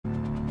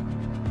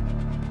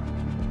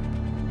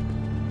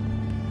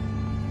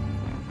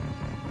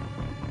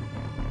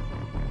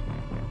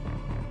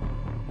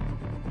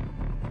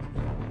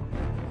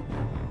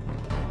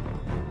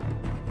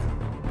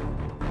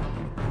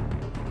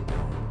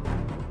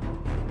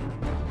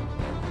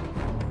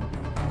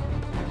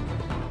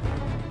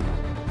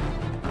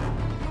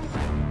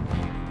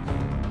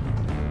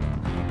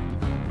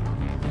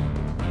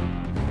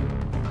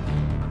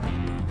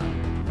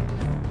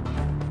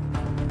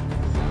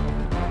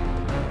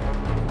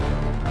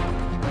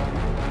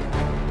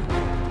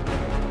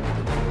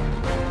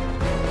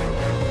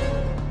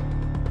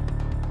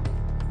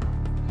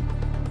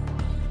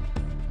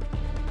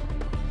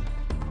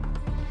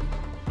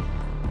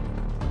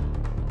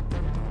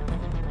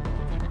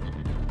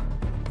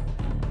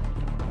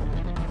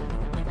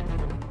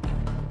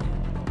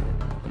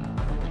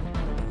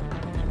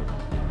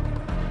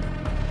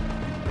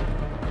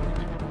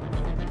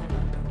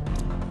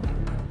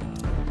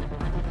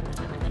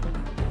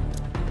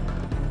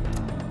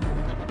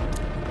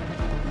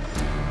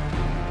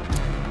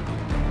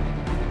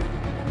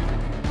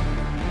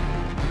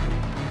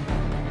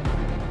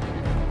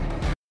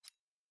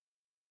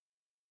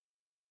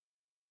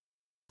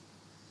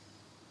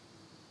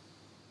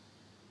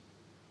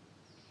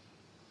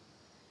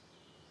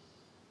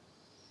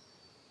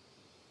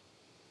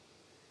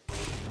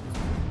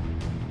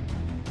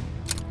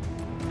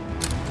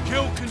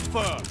Kill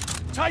confirmed.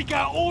 Take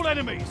out all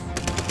enemies.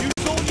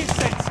 Use all your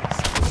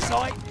senses.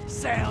 Sight,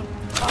 sound,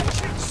 touch,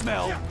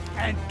 smell,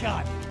 and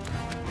gun.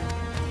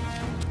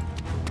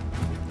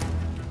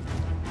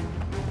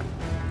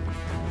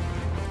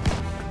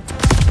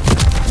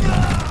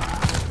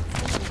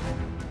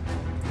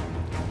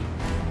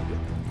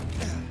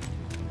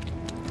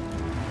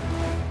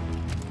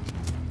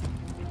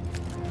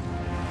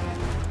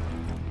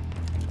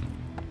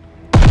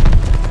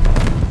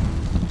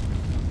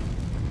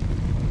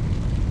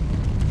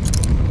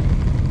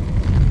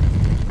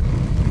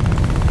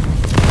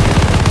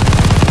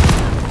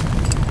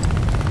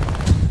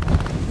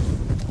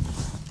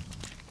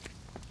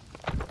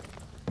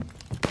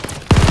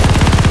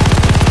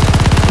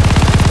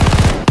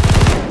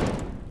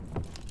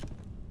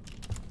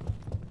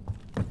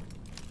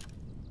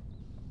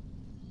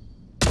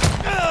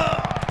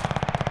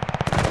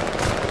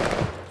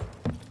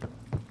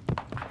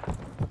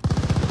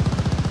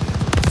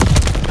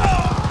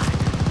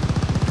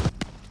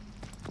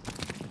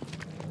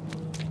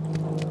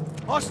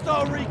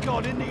 Hostile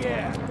recon in the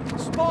air.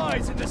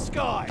 Spies in the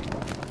sky.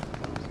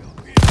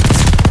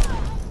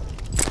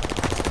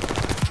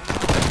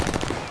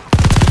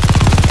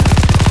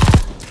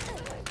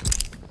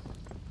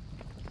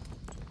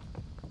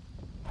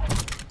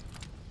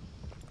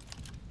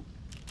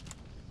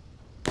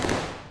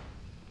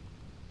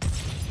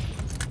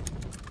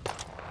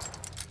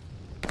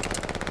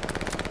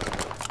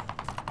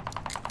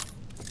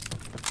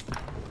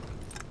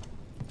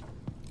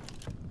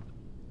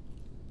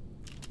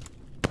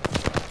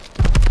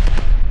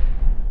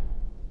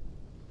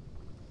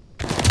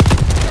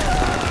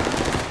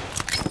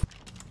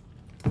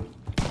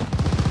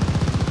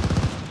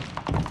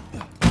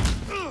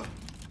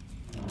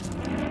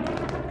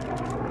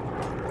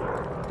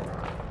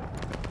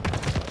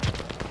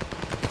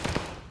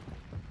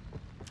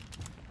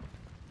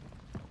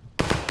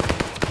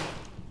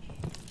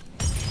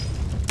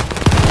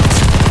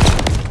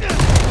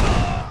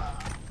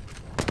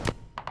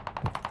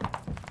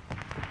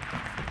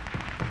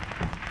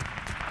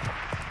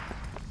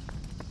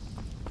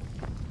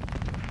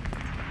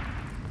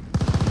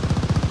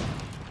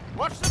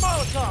 Watch the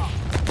Molotov!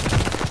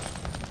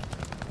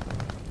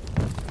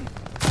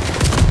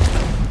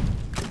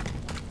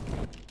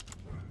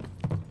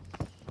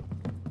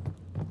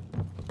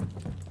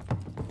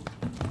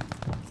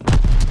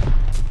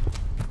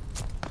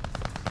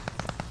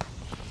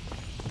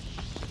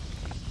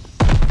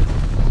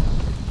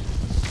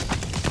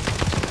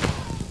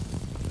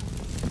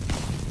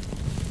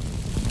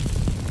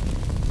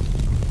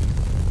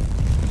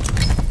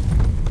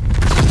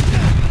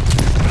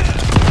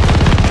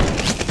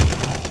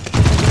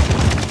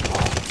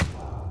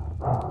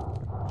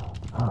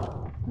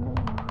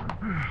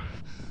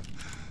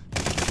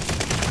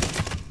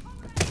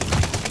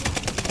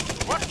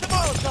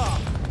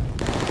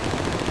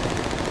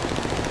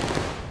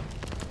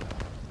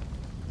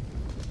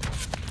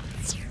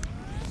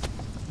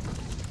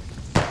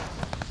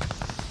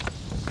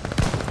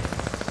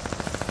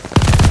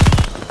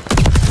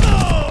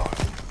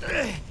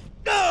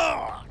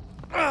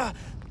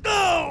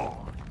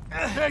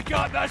 Pick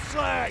up the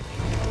slack!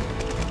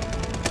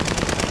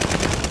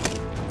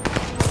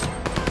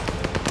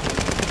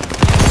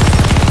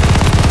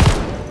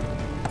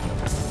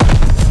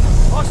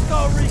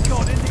 Hostile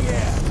recon in the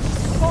air.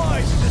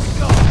 Spies in the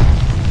sky.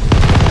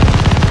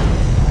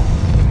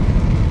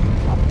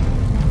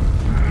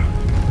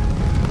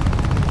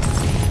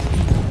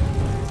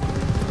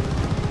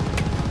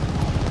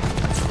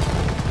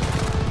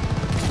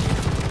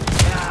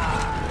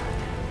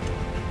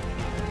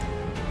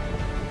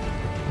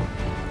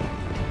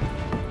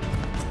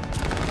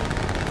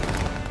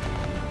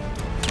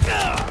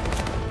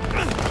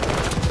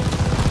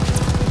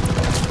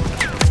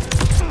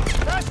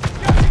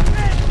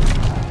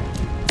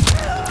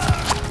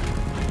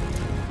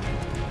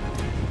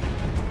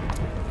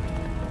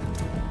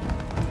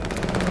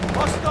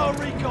 Hostile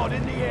recon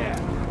in the air.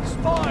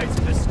 Spies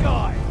in the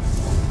sky.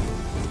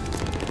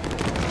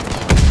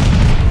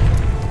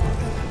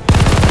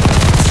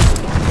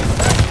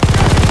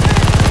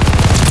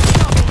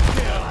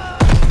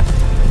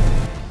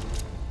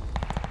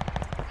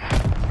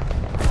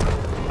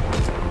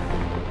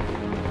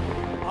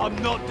 I'm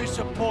not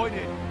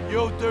disappointed.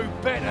 You'll do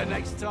better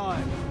next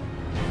time.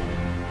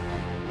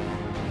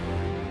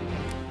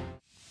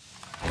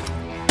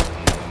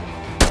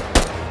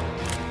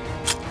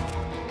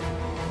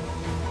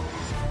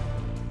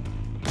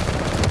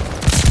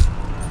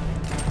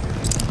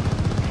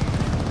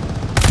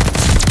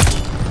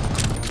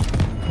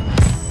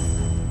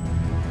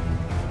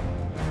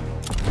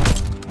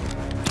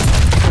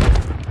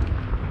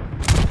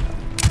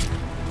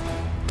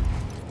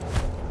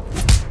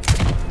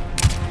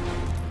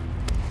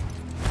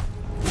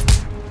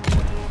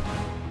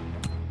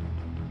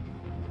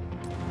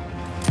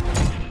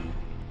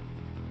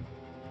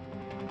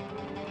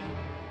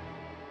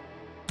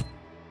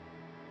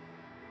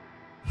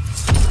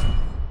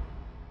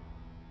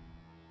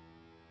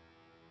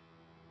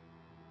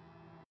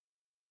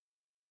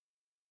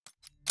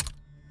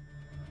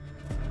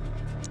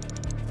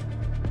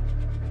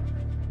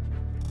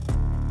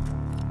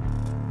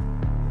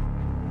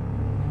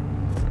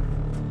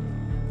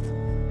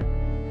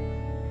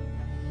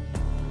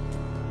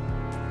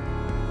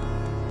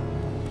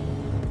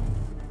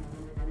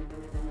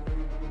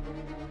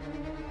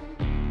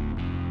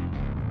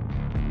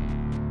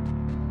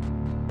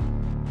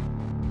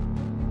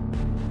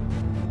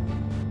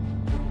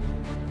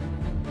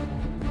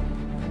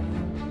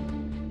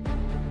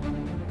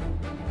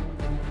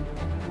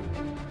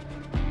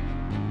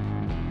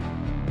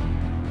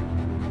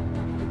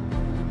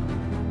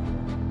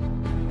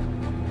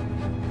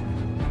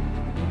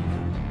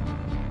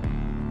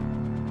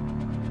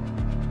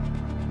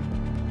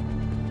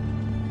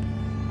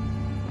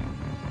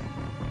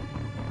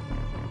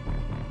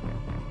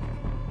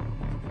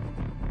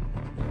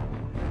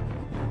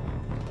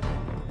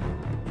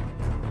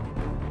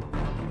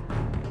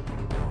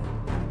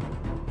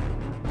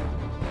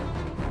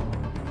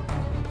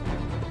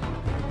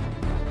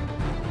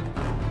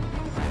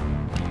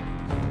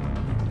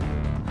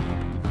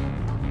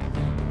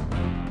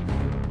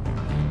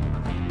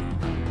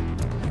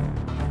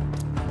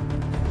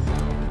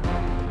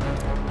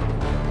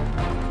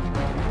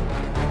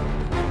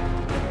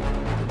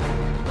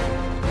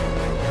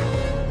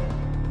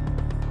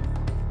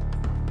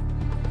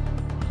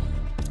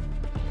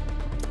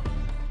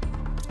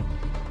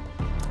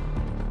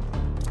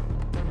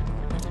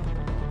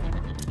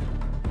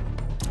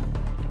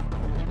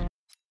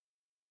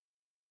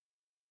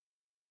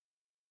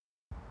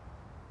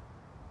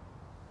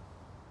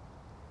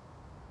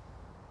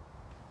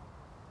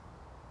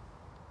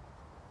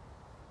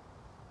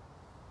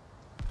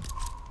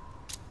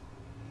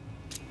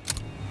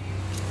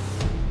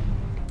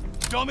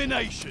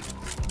 Domination.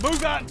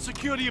 Move out and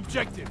secure the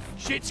objective.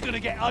 Shit's gonna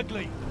get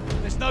ugly.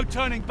 There's no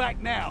turning back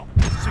now.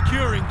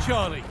 Securing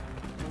Charlie.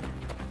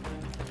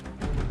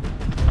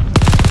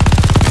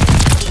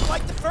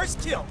 Like the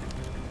first kill.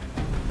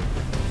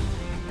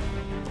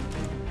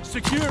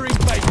 Securing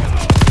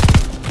Baker.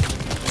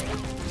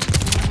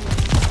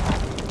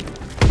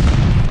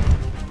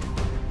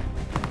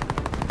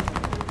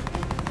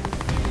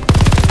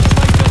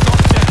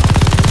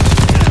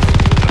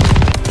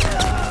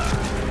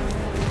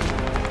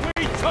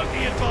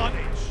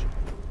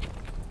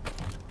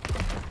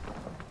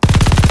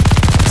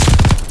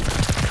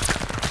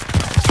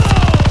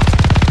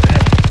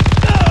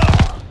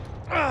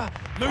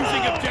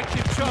 Losing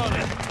objective Charlie.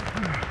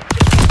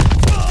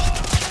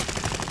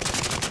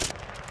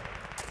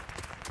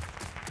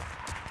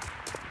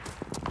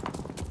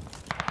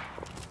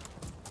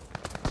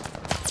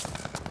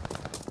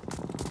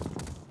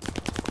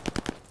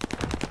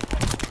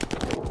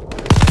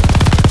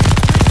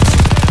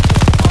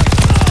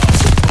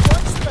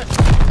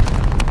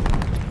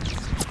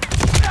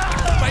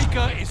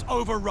 Baker is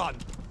overrun.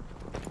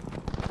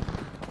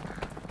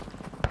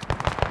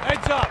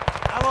 Heads up,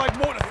 Allied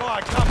mortar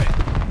fire coming.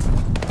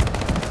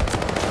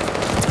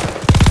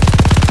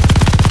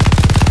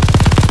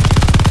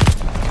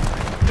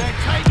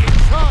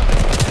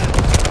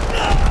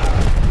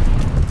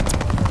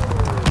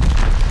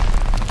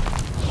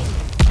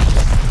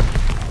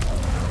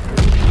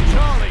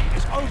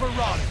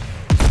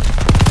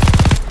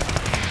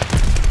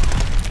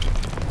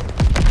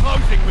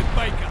 Closing with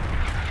Baker.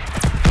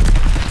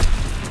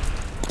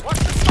 Watch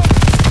the smoke!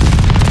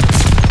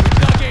 We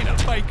dug in at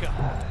Baker.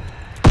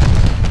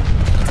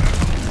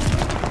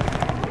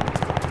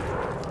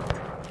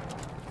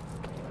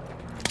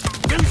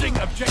 Losing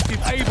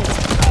objective Able.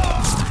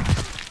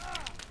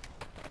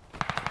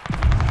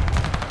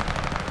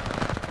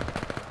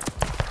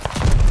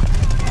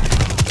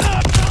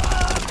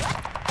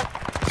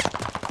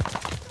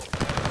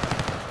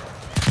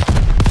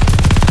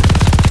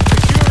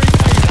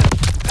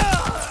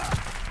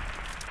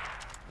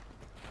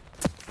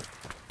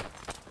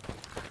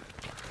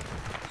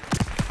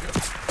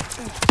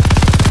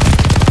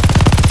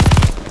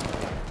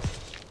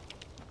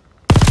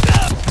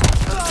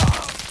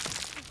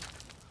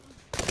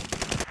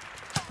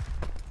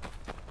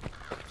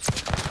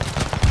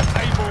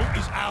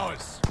 Is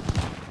ours.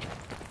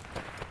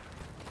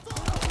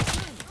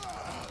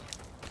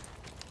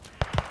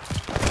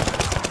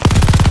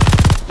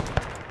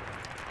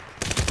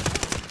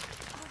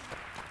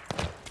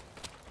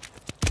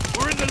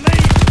 We're in the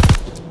lead.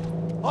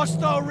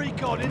 Hostile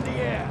recon in the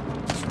air.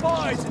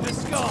 Spies in the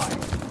sky.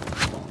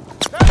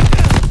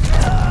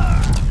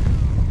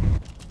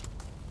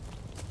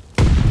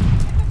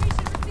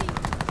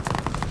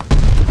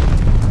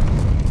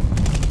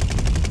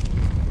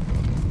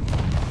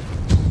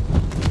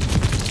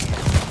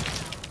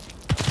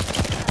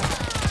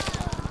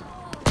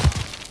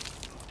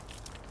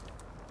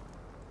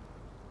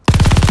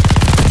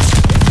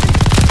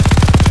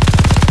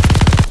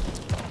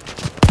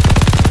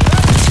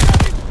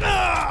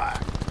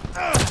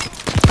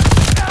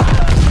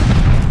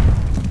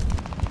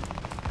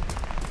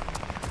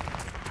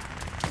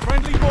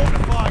 Friendly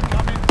mortar fire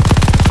coming.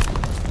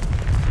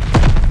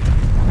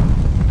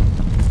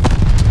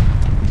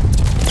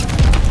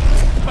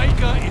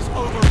 Baker is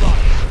overrun.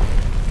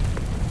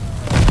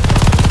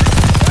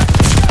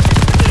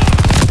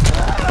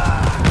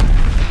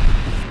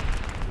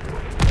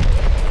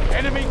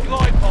 Enemy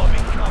glide bomb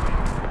incoming.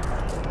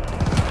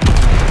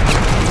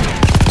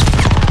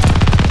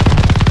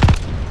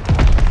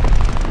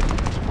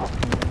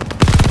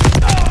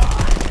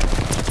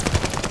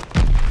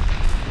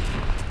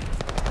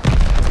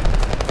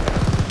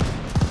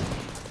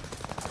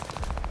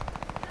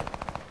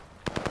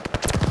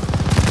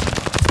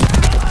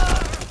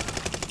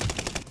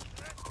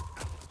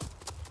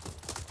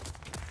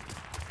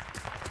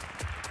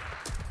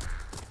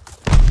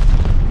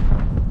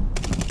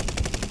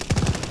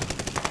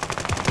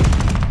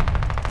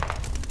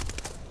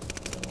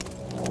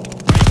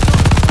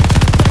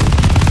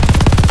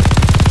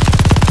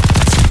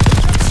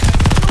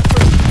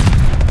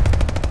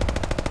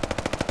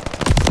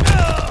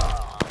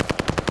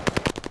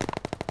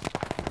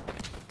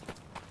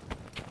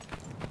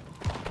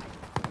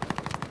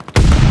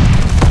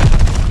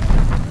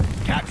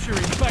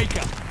 Capturing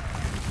Baker.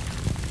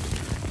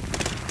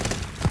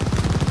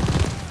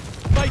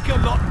 Baker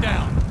locked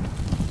down.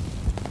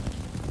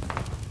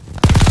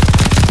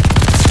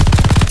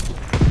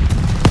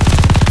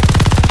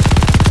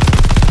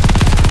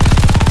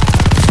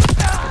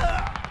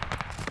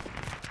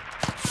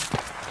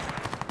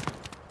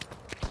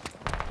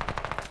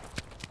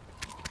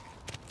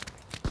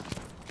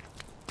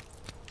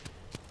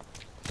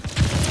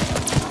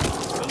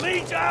 The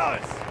lead's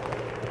ours.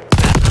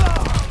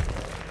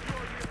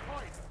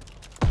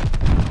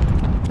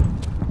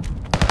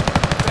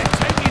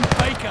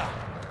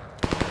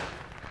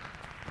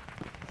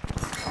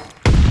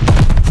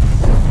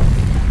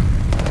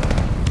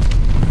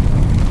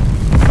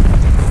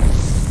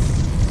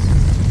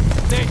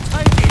 They're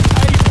taking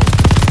Able.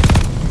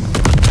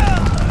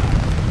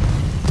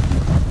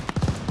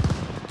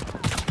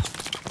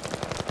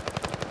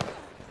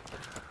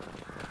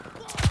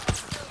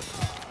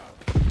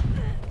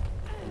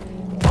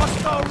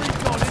 Hostile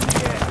recon in the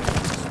air.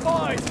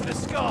 Spies in the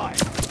sky.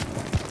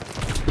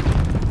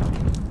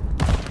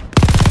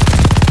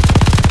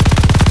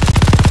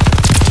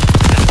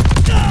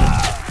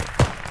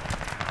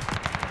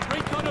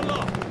 Recon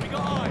aloft. We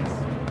got eyes.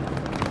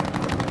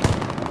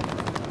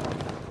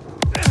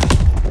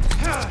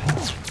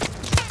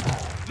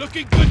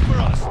 Looking good for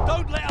us.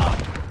 Don't let up.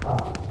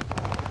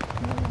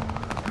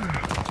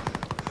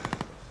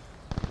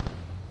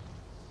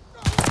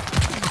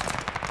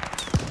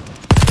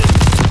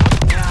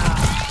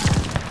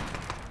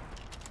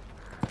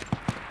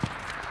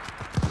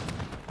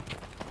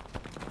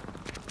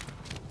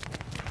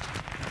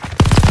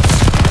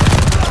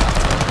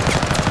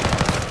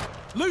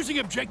 Losing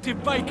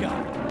objective Baker.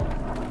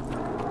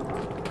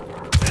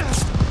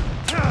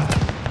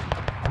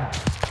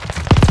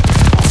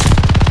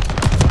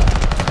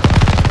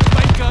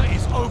 Baker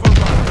is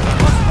overrun.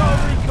 Hostile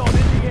recon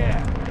in the air.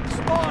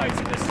 Spies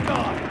in the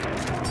sky.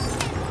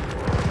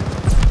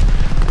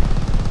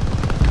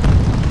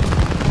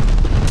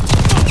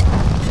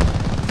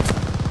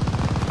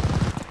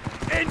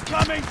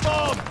 Incoming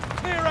bomb!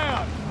 Clear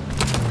out!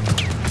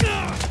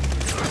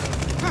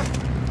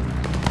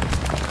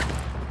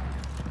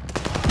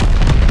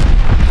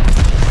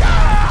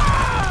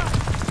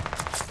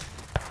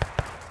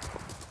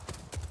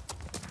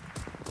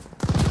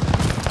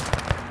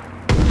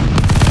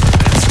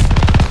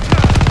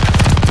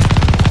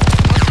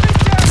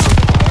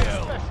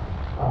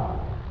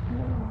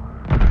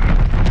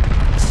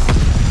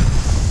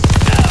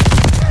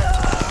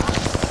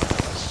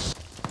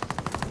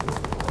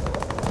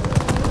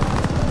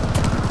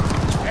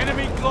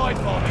 Enemy glide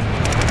bombing.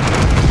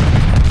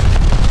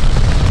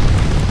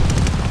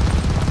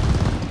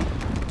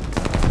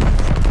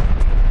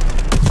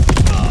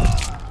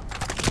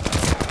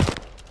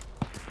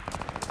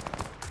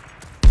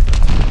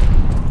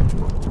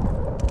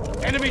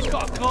 Enemy's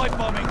got a glide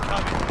bomb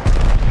incoming.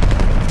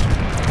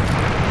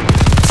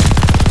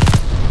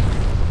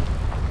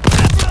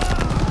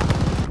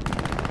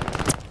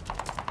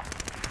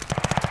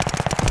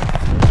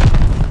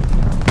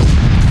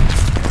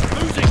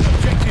 Losing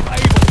objective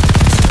able.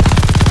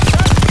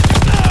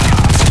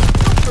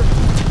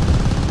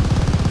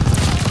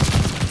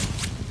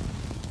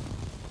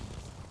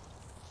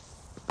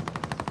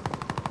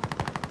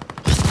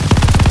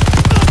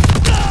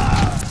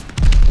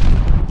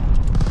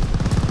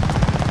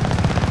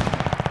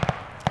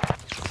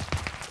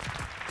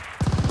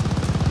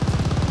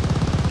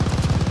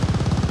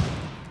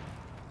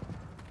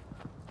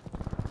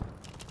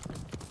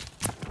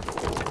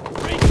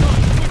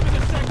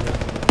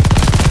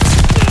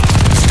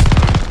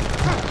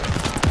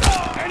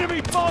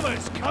 Enemy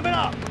bombers coming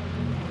up!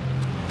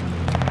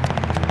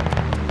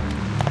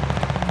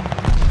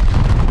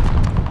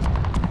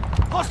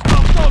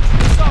 Hostile dogs in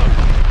the zone!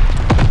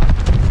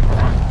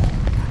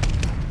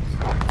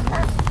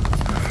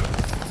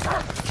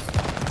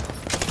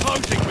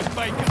 Closing with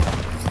Baker.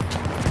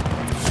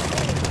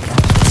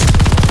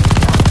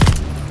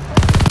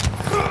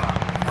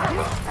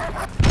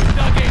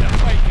 Dug in at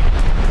Baker.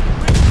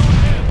 Recon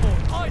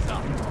airborne, eyes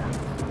up!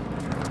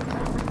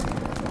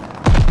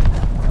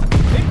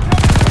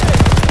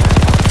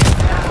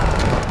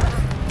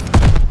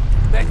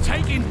 They're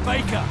taking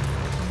Baker.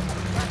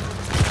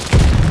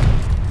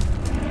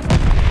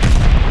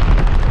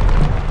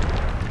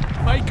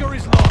 Baker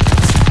is lost.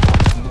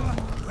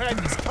 Friend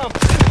is coming.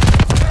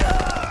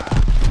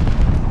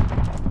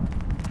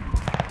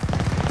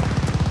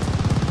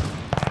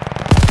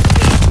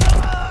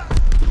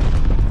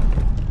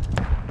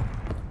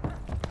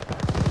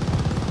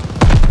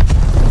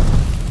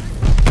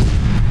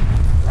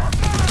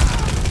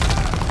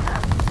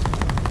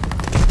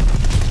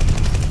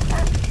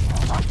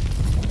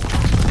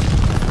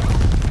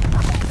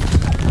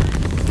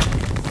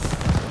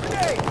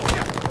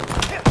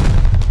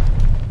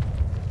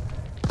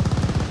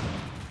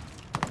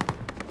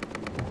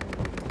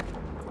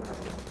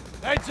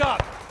 Heads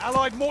up!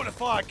 Allied mortar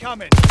fire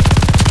coming!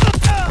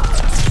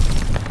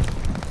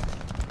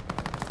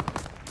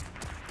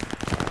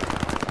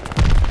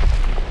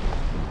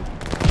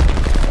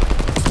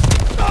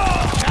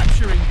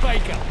 Capturing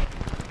Baker!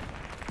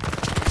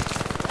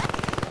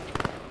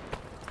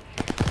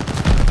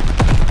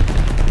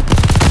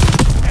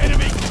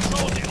 Enemy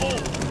controls it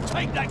all!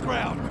 Take that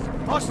ground!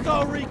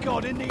 Hostile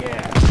recon in the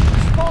air!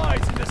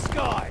 Spies in the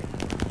sky!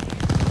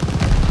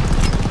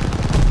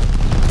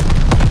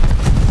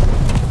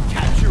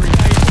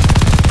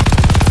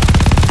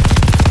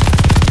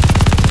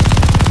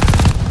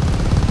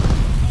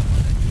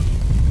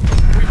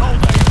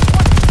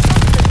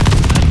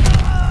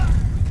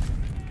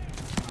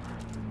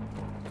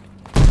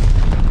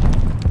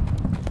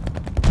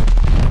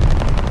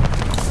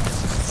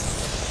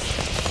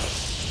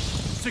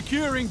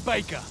 Securing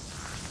Baker.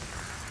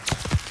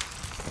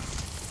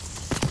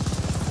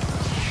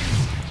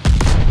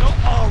 Not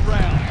our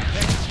round.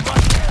 Let's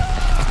run.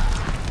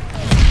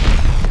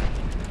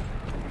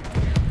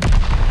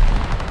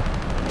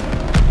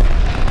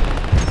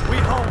 We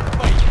hold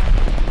Baker.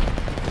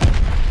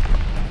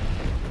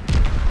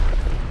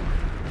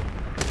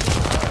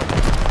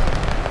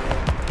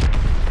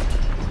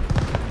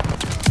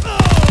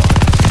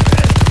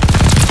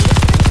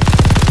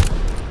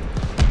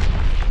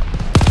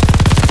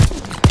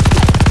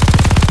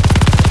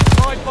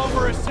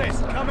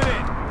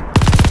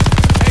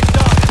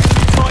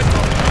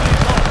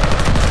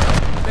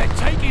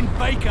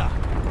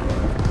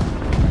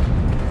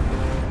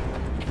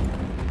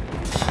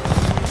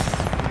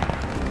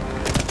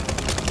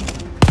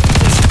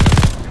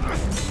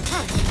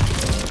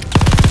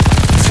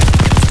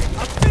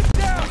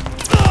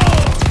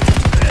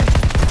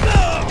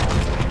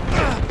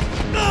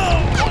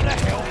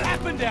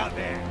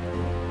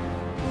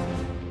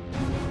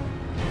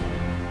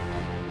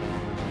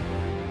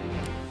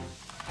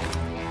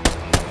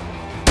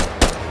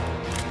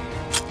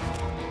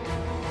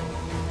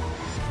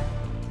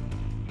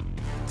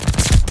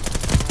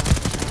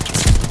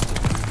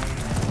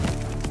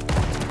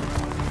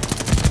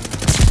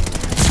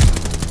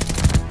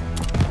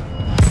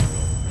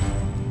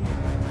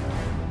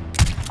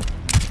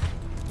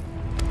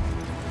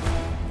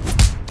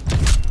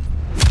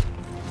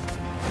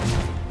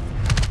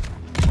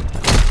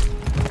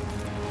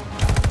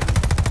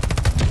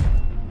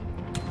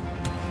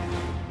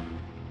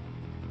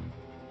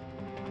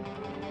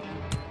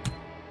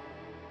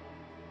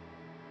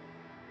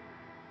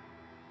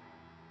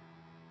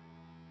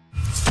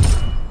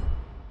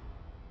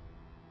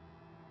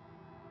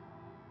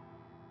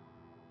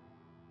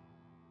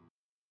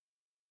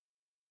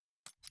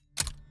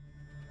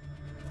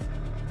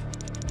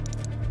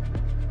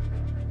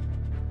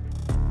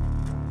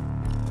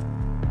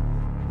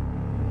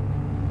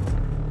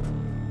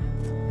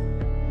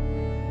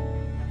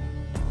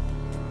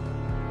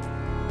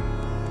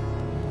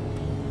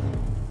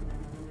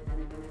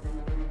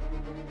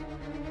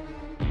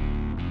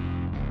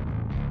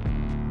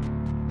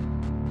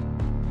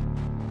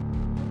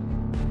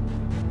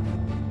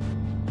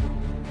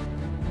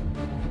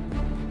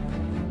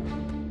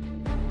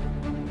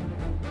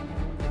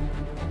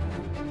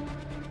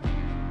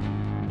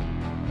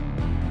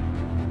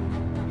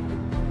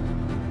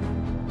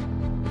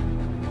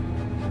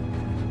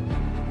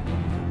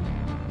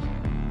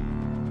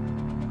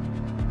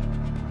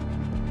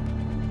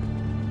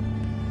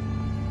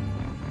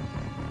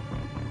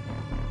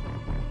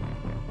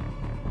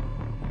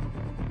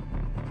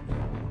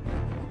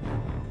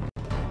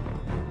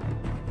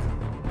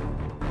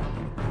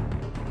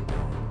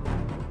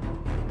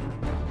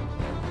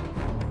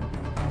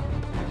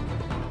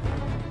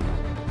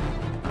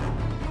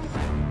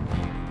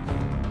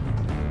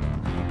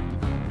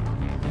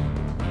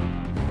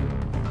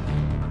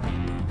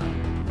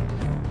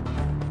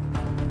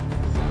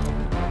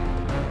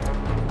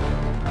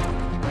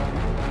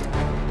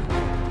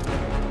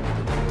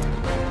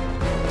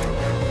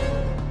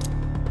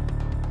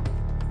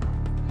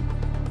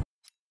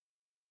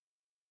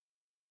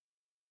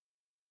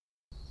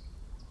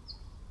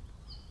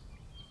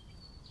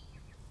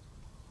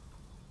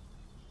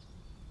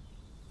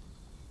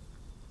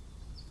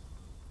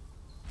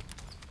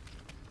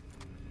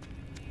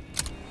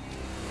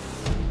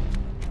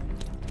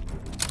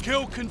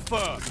 Kill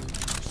confirmed.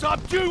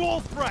 Subdue all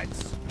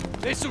threats.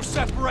 This'll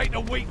separate the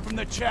wheat from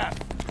the chaff.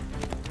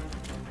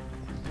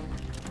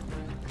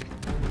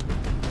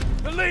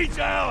 The lead's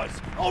ours.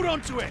 Hold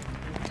on to it.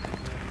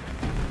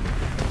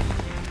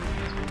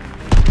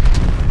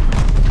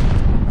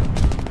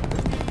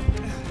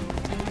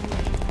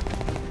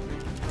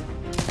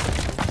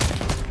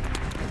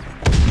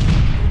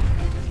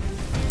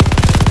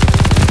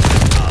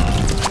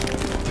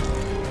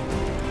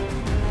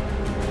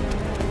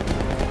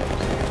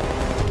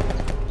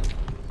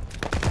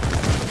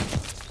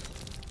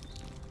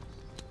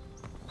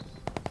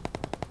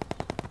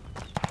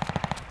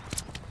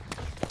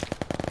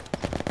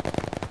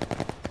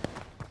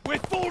 We're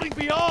falling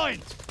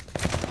behind!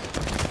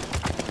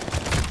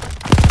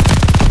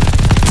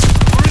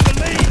 We're in the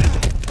lead!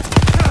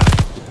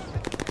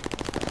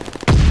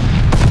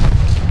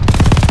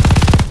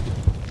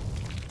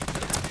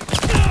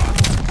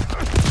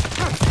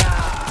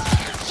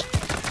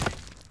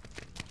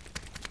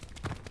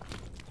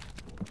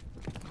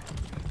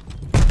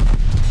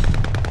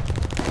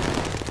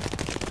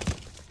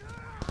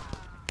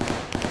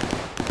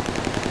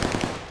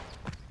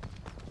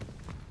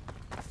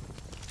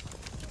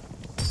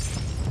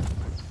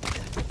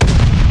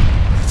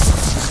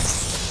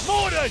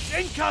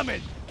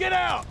 Incoming! Get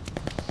out!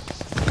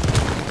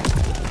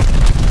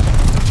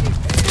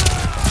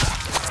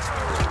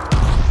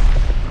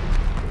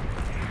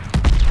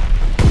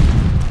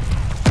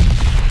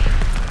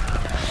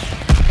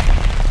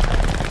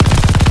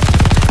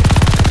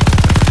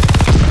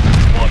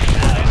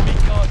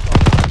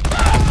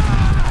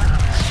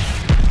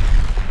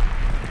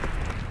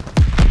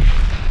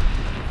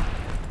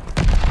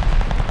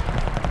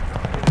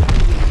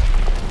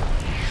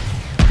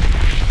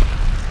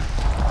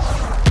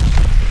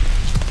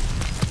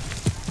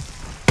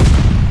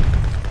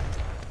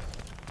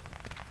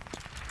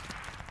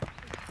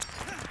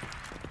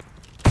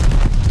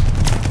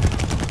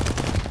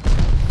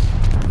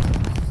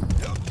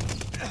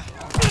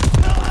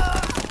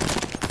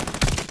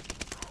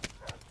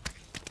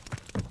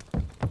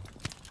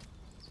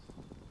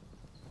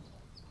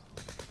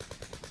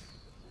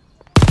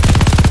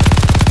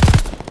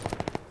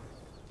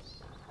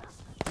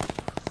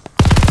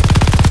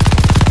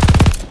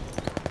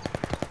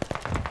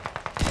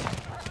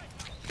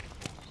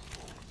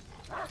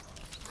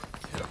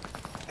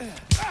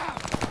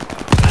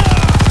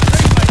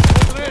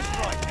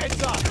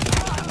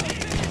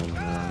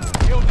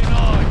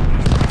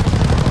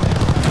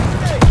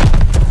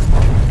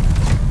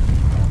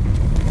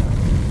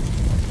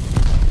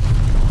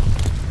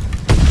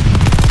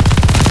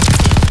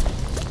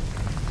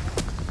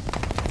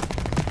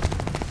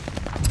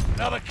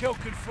 Another kill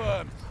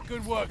confirmed.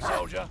 Good work,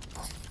 soldier.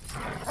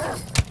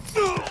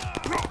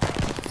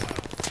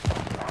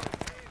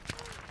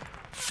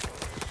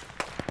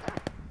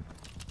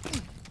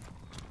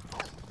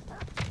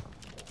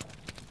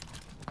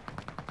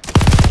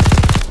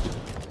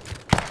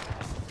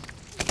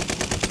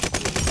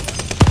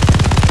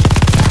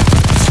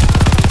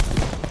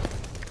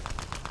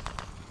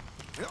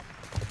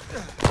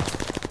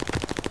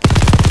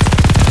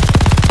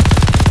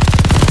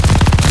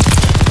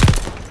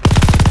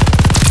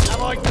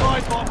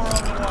 Glide bomber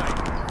on the way.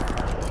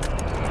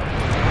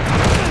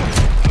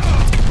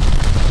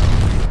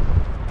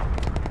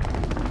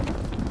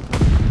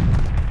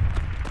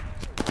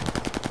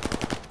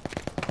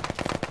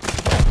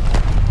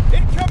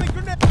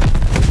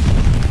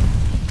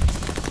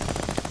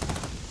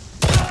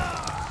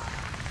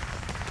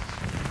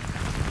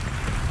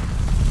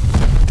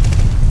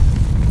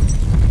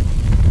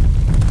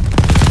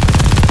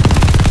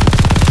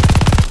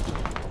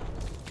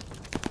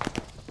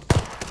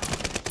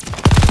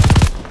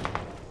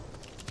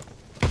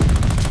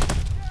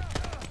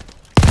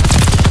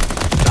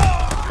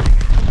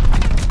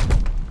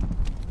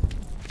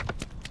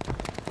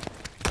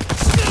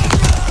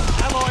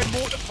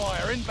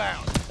 Mortifier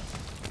inbound.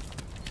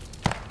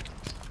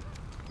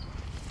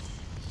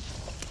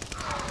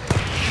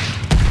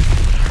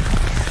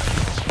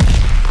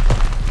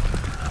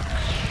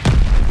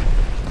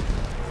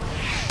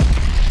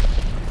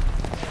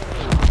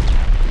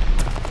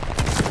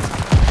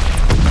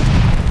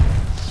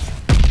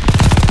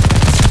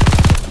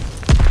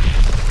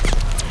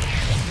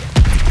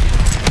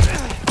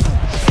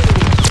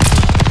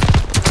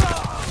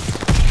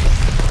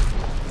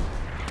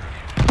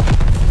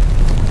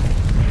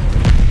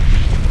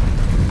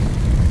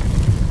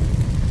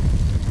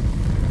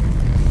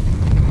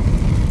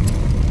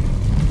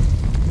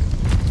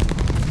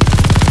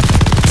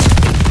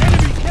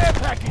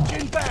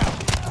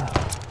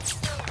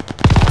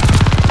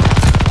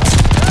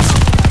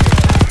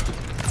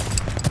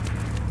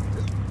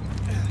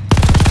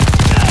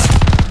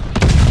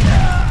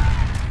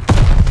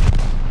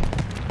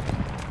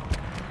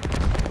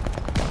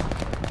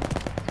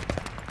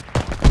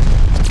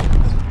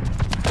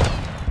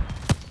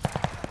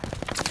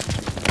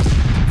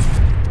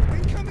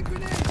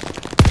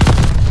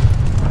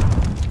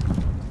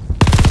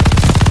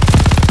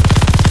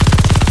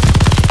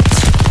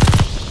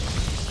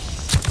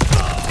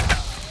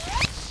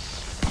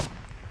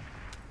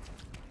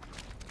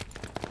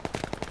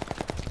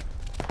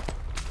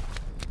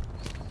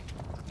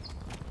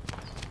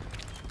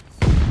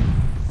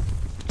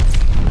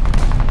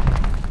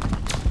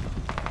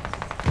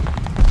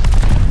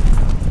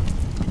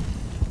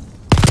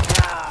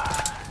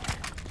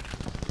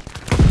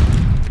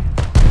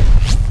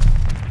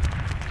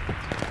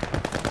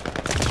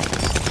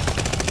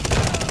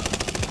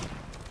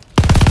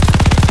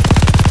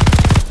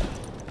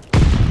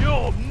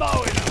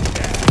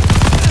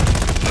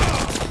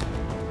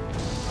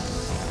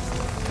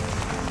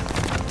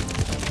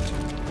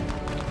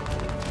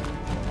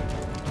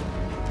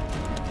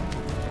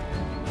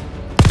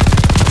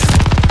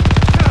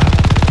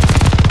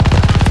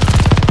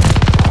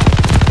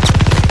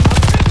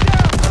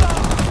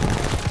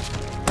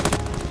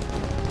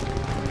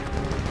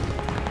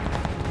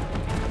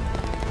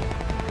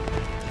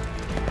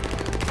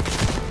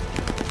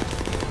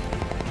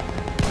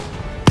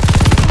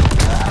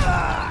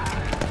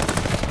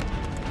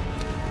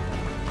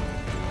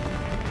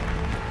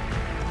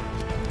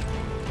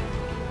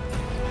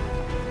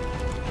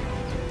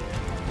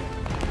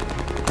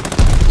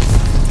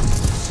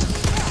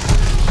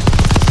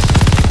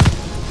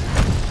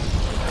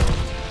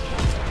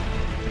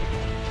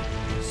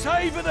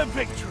 a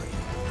victory.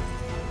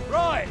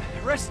 Right,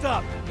 rest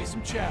up, get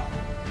some chow.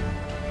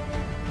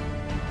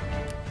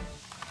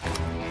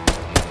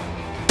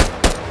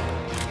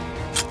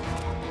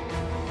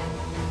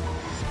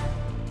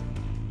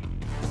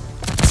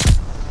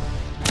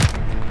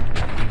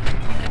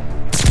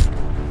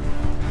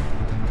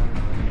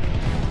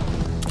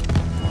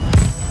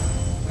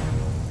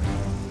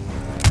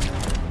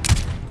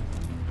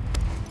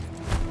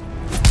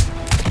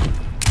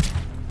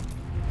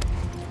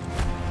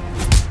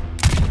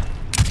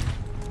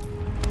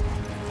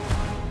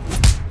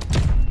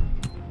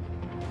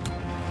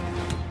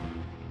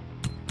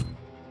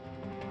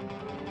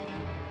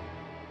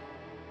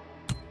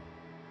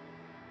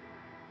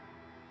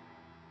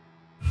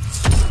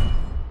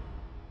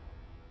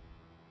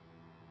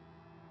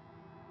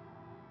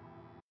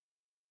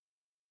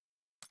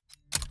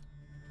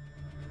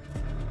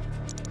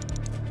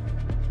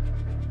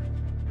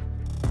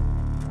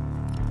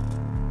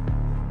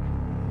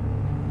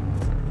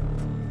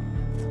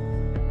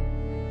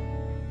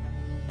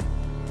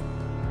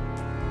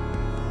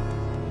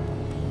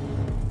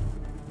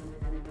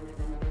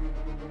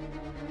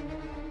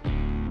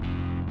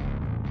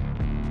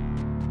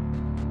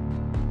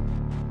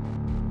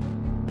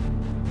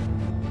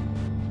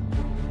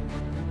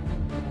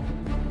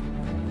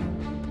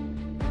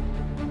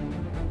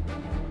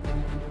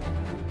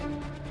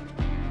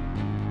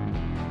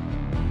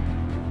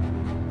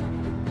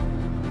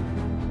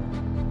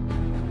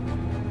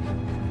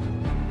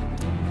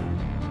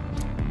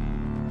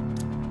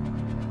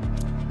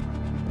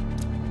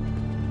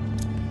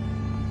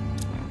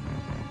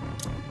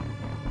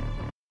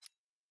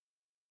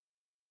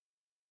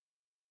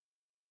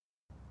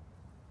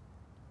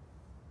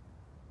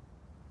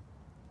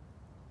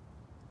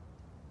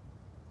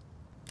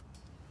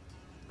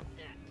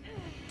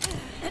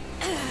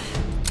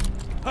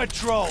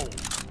 Patrol!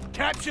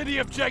 Capture the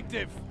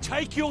objective!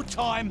 Take your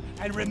time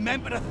and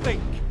remember to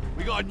think.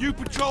 We got a new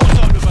patrol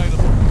zone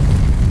available.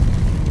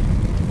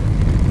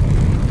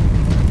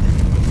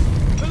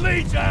 The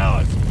lead's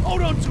ours!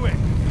 Hold on to it!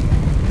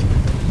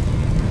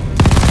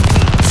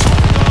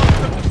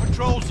 Took the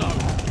patrol zone.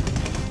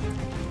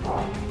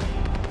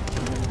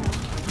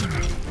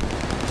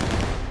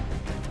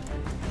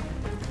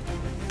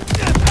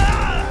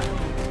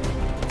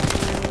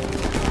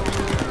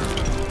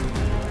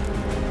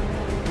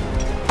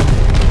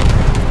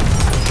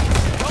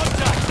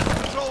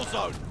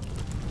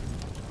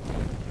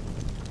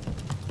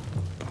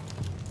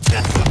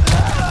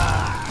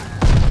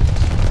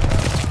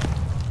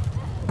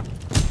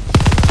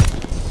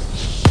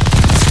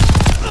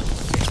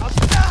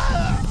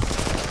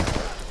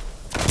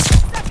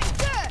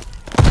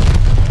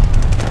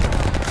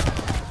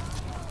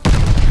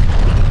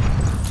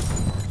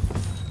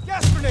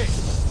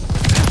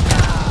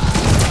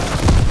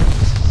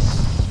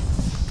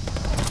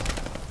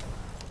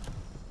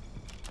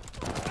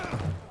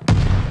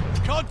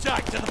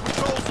 Contact to the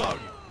patrol zone!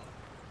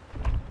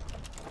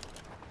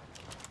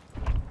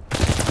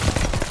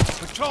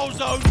 Patrol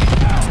zone is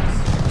ours!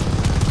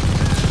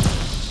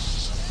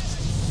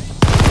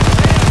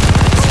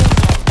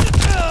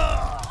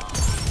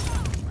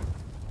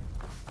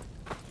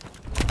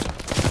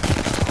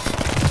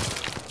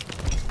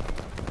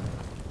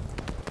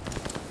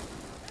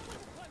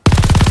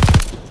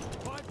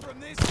 Fight from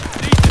this!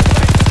 Need to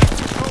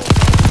patrol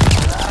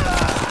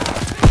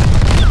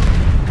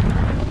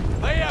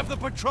zone! They have the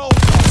patrol zone!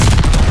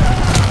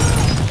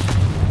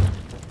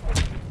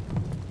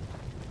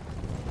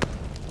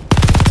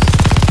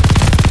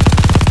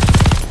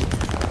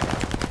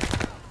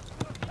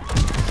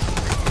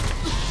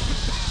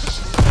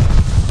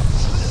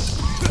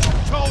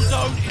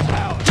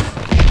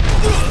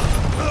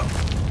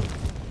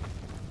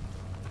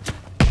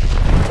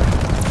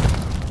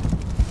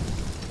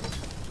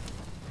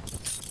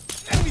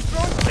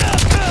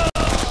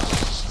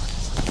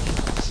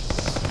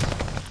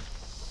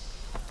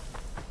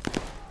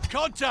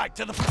 Contact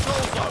to the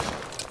patrol zone!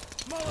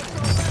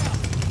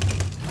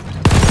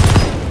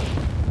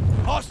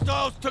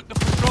 Hostiles took the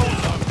patrol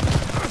zone!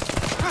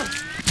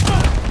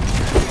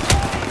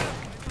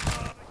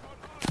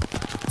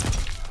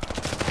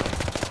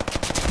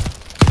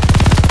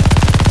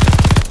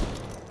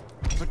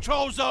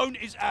 Patrol zone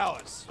is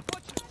ours!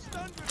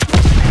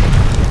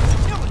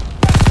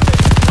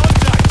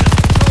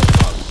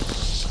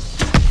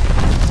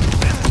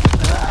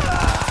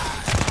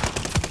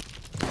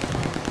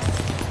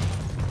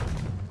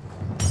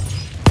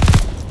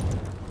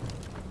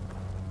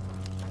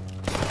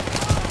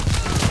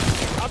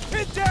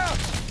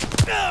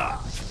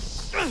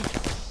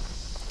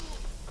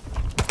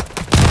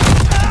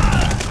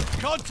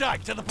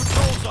 Contact to the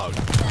patrol zone!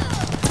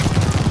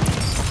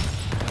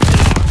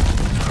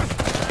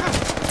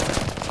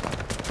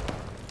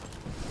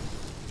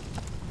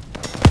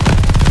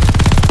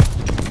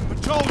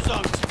 Patrol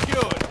zone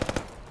secured!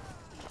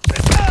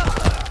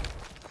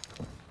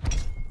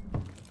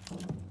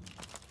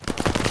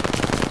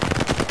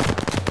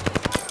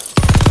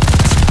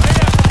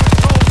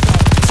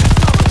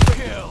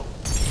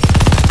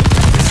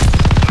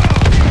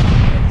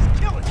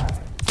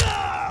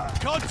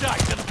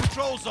 Contact at the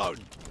patrol zone.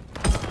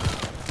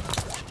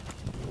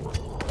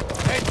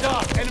 Heads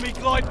up, enemy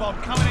glide bomb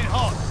coming in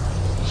hot.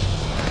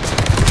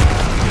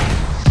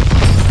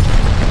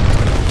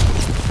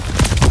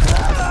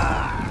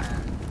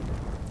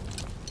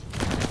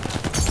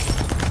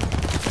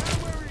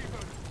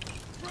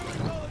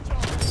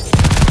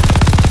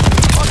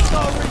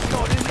 Hostile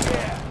recon in the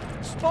air.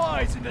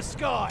 Spies in the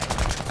sky.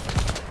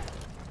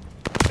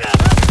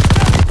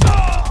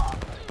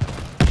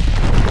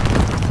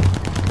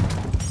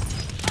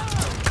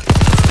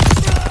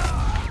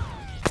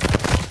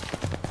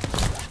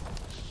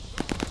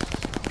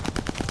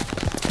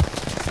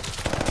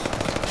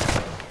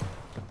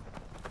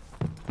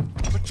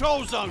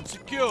 Control zone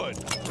secured.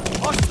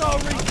 Hostile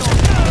recon.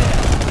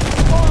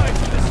 Spies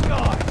in the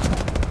sky.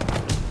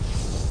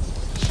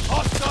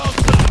 Hostile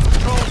zone.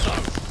 Control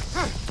zone.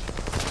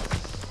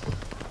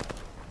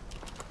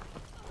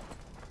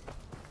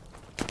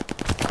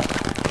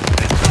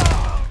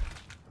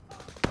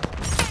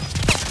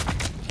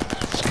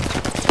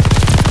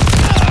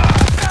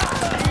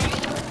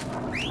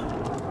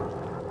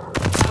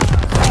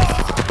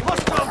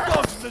 Hostile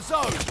dogs in the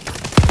zone.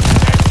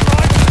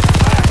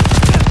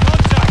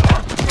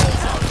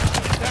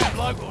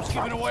 Locals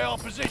giving away our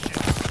position.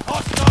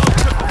 Hostile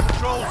took the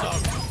control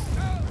zone.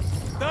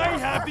 They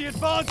have the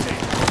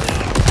advantage.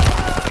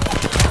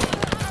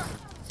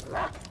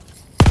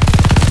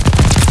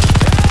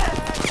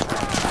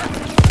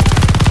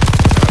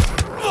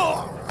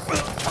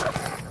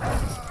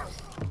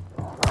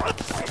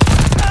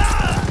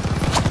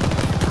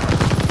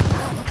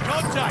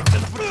 Contact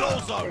in the patrol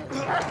zone.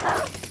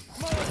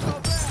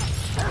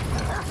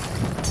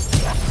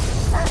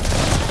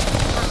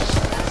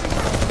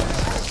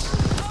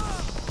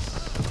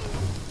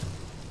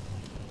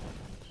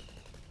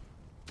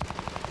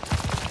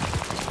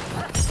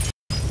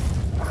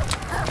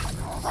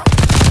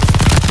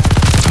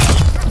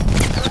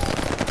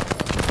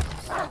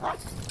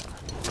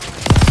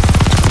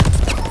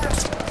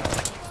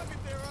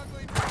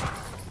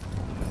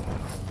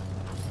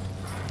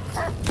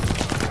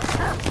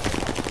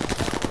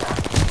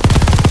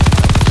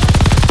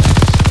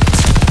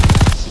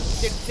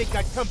 Didn't think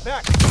I'd come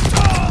back.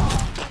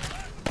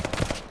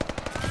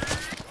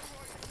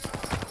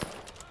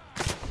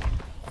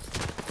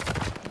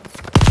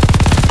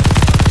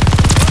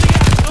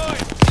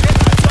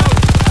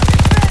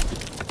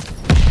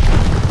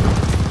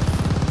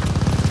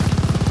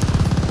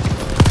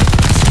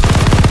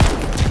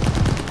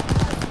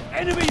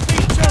 Enemy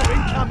V2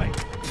 incoming!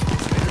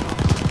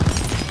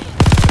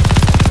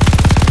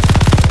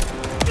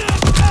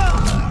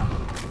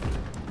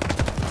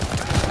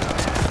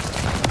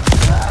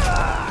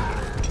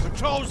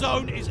 Control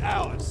zone is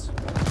ours.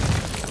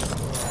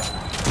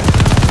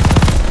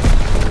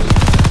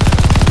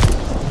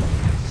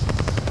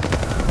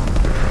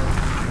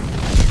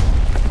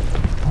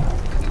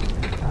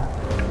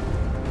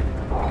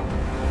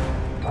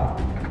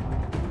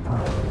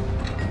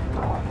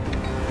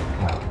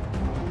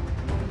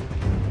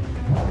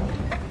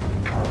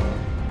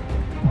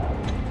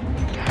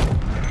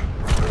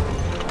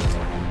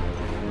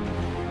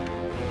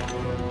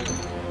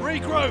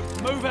 Regroup,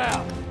 move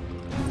out.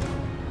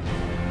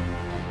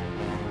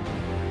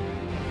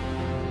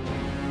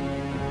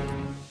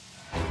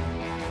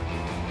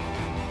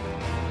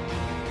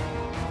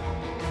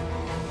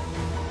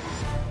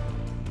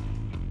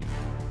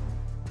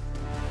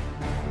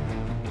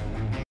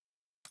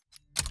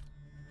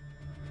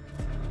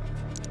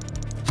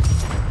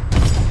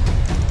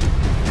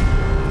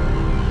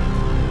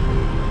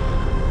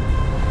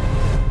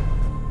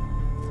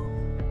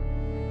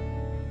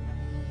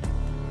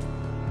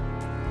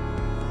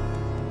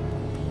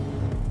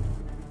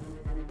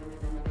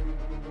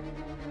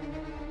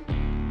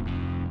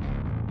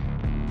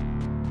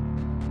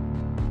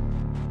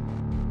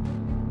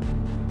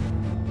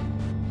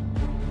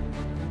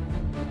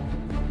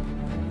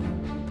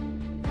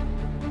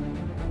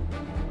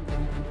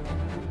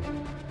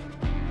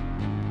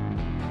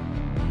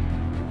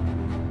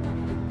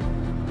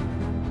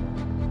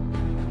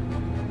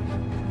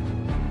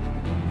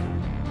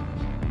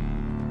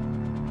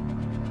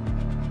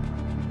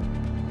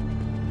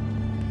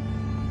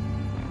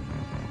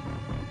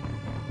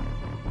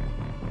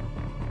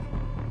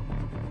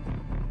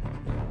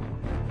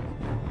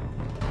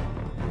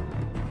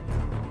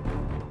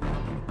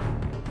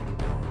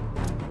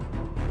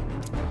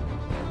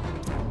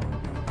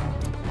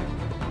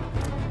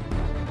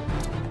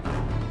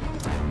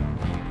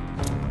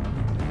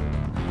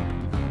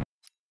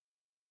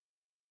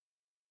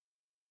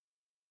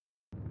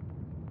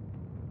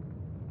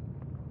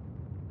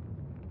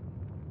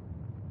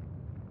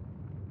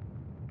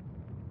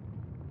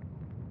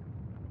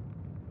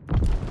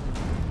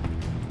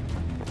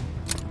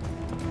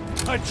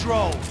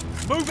 Patrol,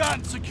 move out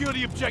and secure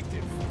the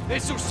objective.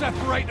 This will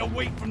separate the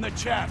wheat from the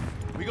chaff.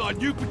 We got a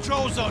new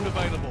patrol zone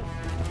available.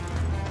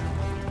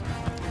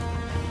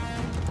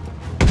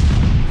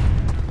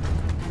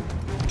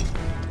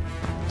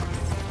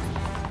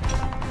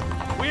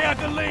 We have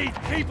the lead.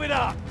 Keep it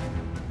up.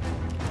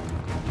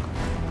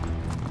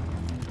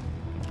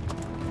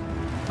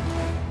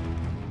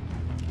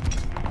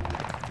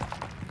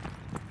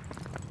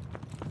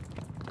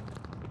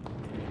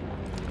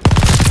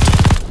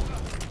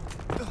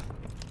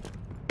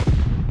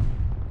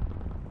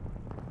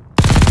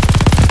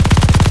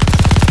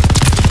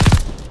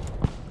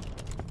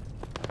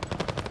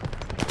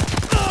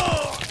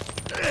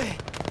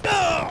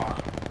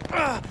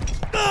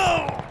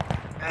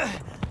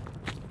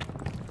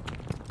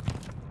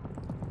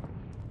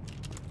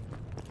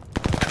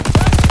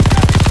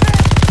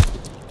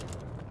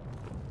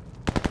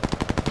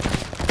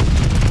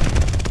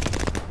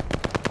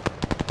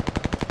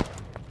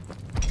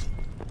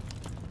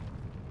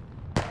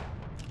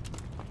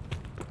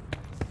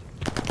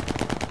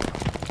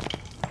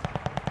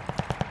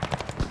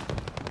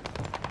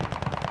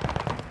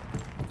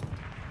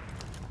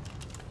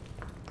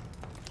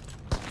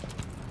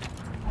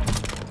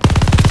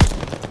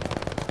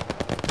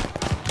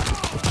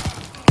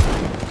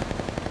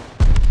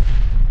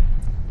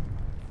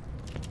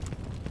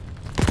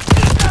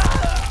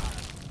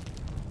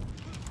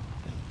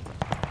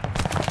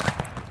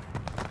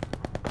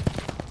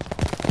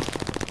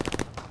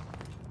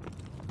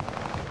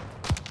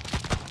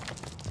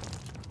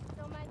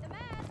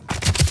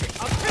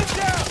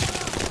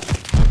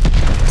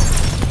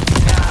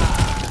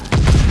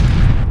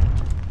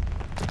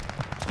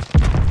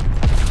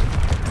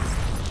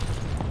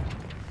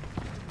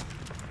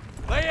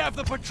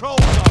 patrol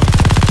zone.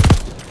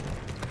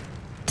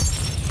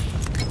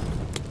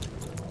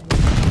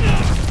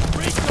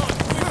 Recon,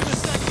 moving the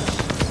sector.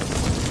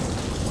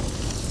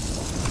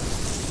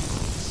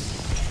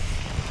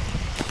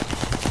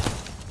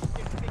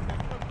 Didn't think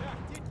I'd come back,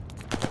 did you?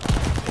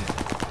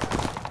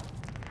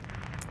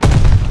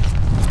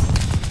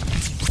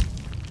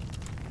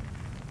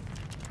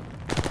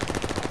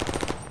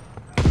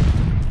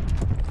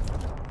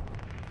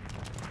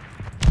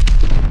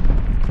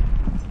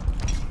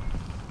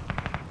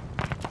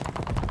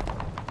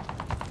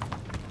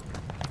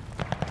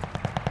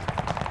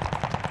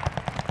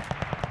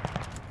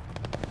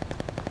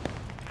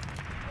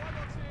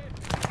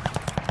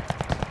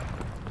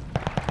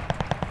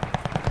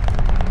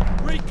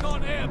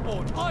 Recon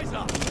airborne, eyes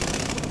up.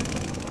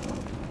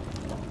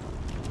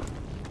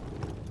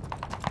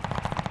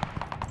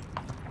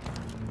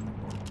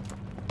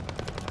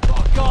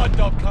 Got a guard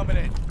dog coming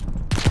in.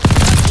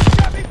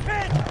 Got me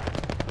pinned!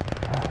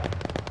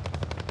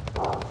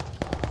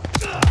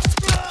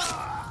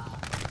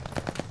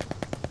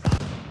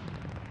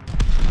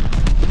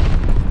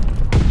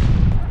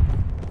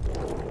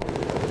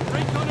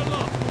 Recon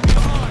aloft,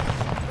 behind.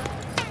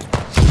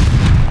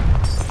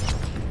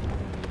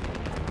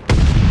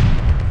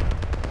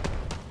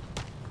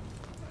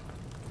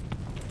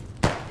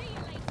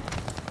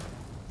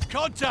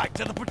 Contact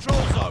to the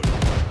patrol zone.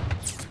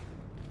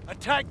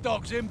 Attack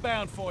dogs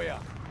inbound for you.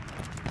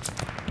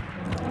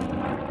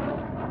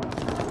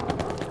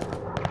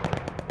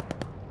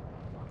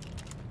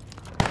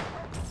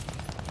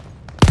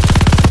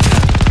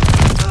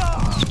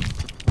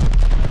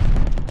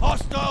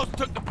 Hostiles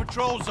took the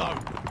patrol zone.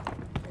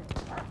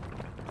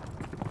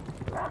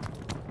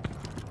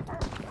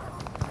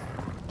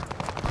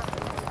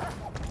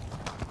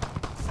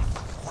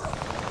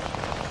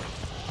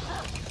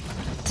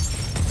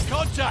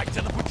 Contact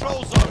to the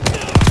patrol zone.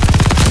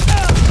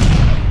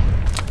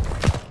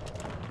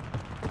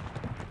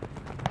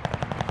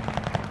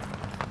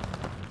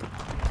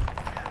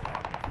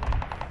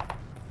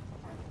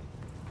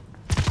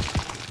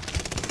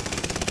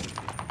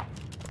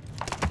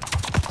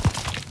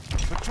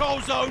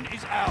 Patrol zone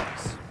is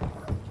ours.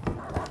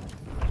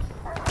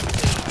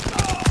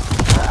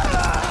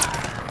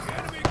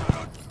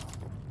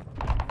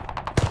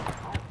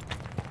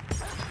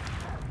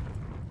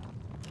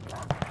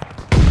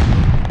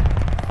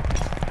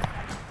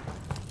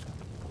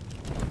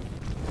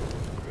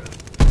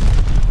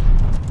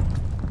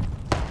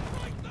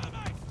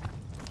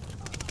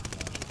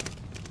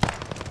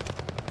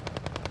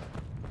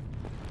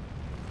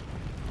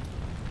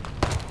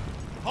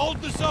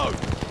 Hold the zone.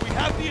 We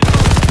have the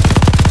advantage.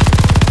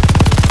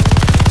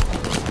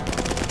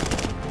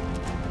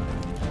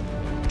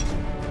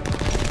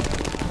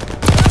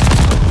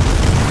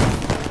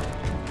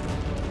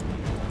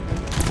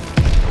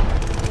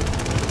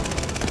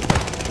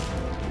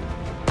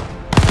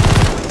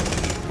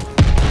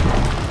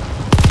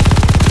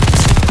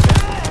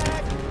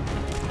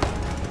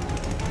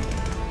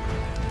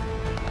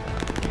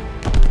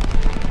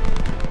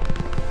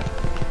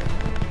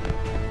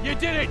 You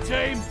did it,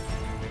 team.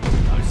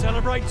 Don't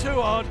celebrate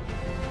too hard.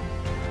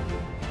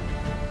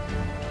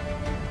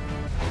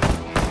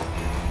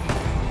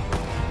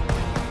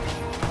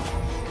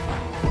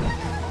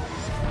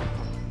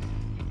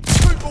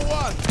 Two for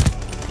one!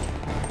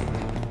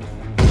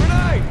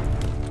 Grenade!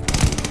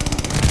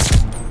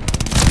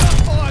 Got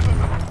five of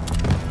them!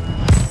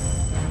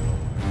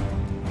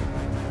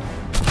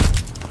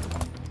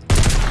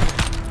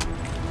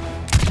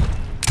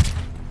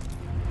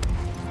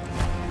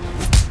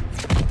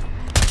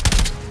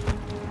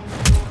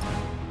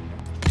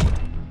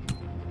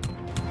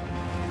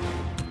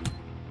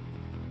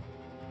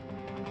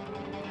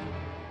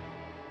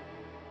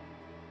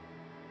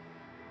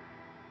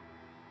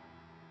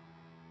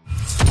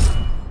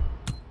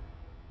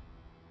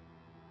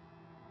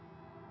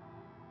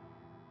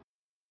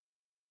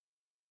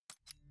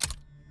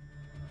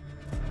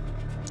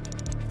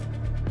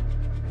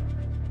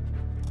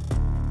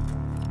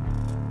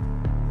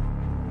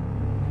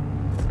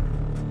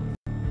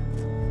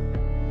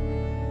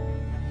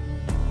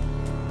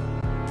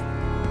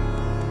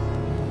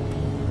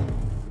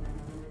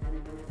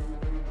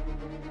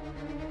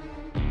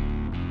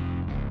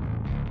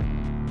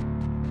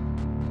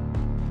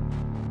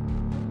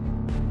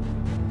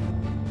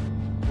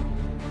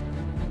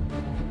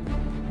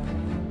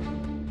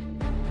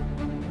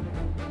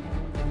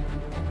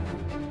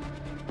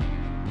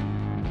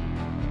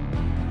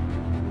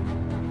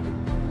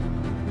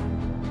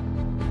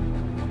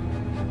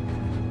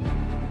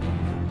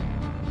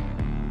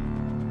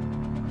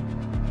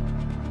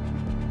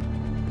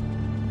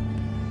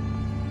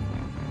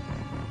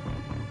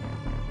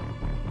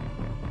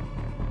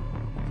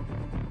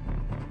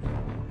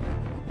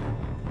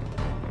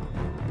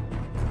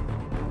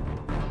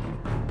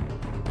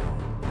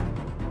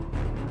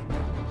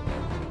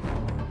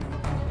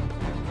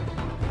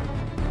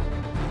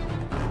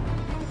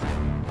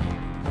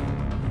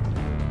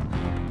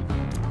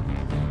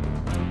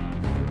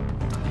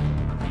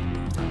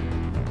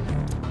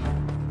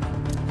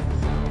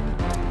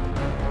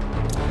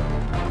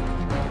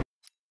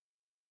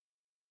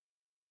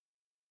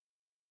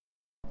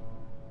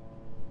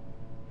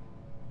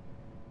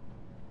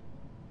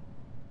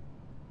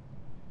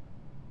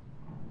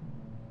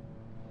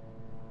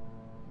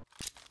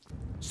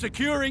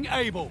 Securing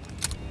Able.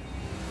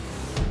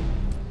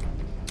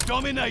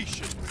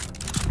 Domination.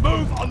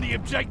 Move on the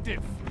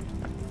objective.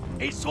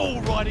 It's all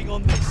riding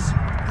on this.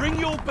 Bring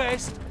your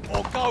best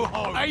or go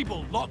home.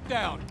 Able locked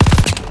down.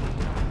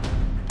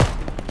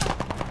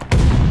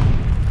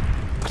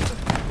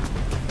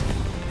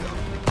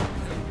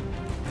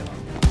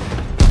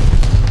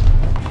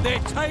 They're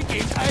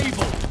taking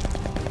Able.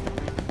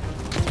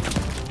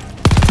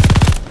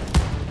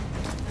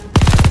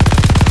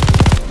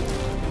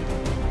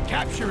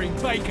 Capturing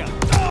Baker.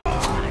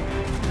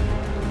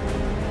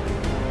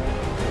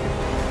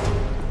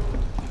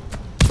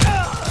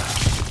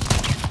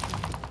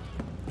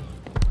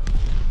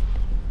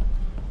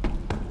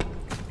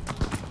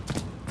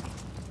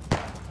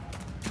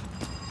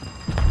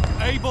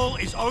 Able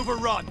is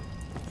overrun.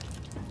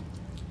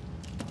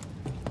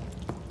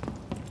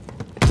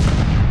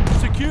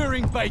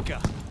 Securing Baker.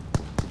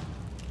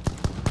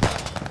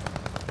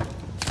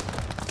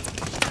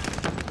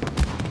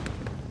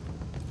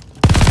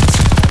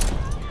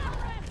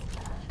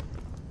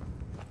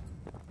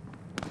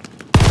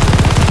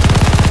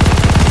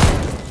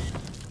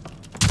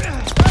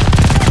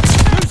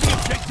 Losing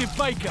objective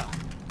Baker.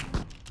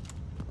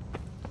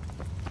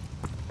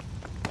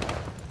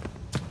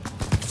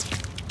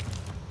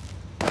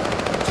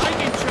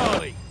 Taking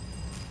Charlie.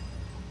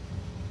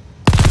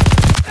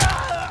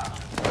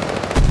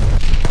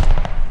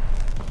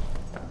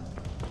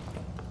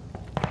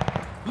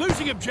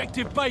 Losing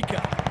objective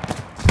Baker.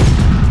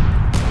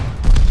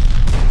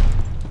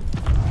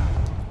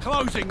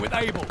 Closing with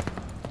Able.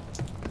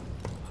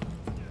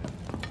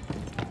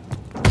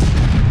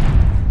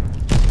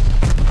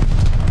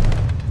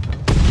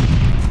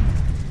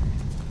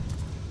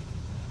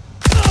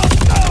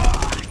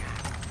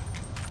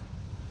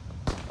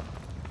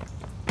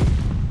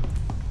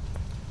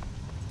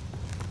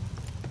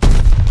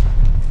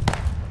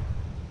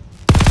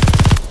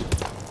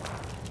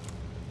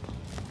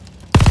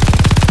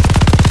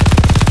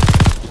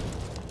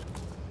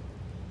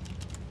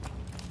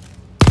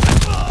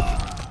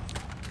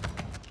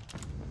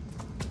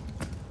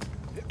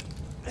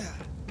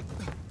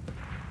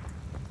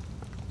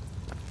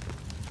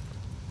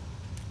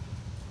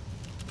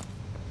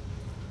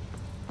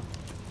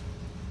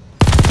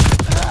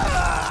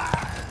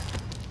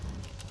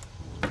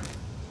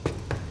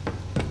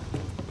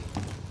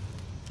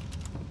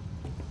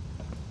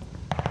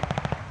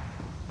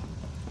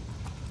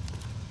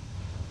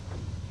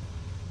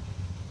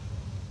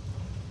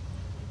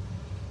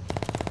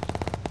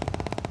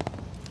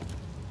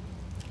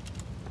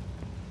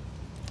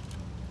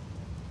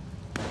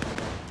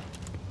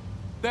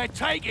 They're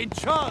taking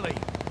Charlie.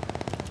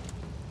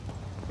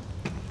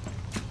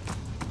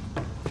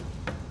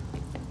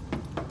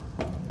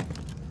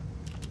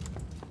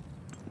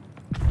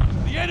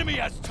 The enemy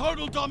has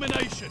total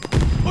domination.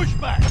 Push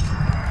back.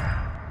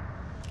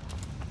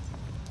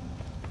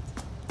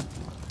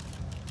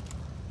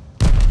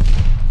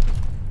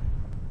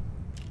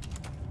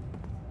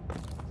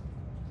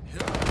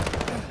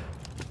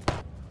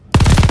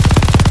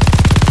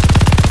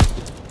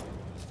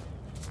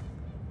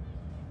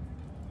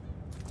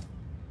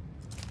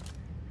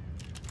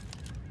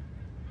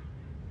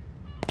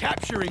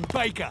 Capturing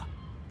Baker.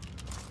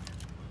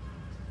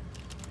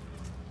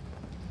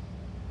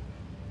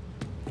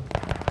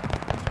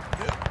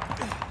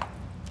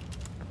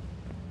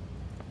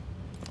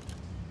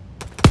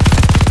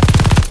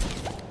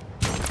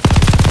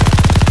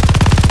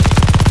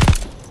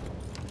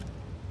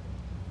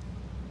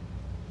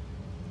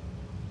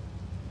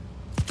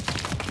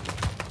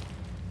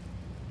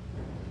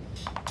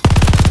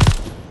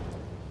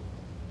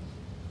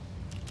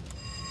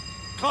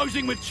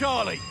 Closing with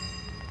Charlie.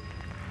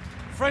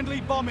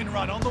 Friendly bombing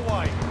run on the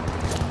way.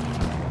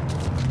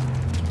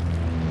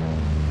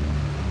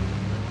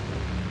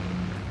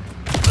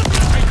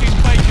 Taking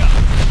Baker.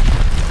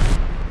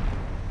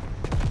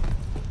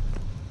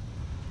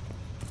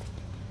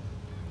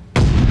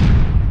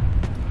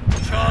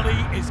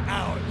 Charlie is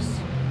ours.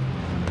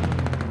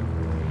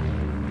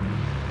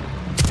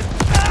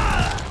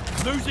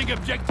 Losing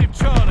objective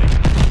Charlie.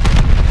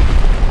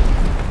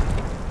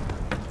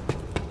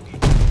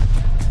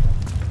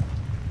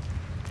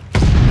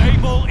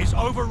 Able is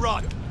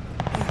overrun.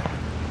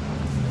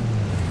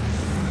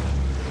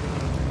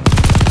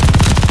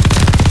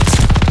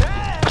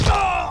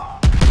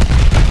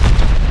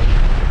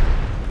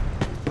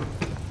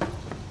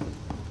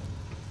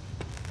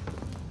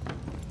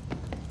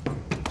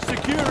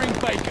 Securing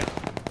Baker.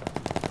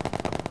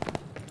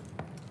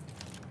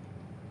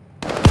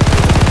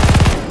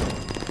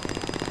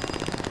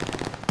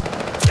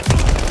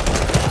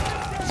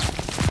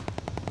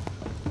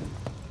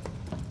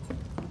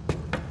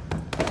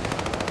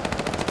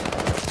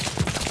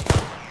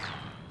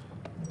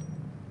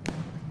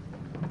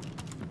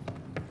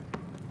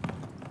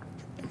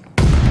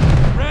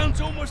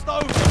 Round's almost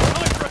over.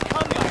 Time for a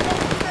comeback.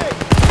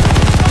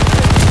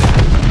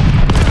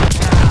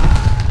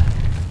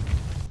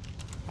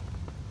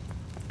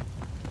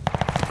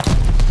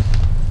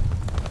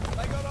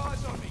 They got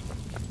eyes on me.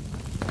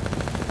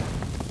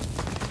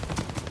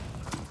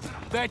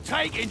 They're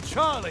taking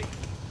Charlie.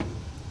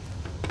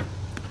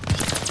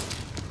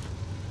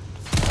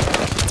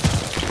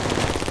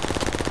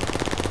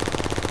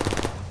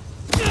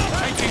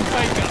 Taking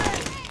Baker.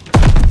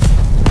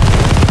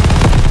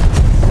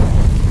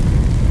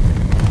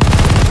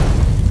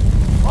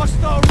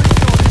 Hostile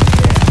recon in the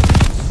air.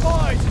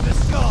 Spies in the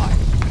sky.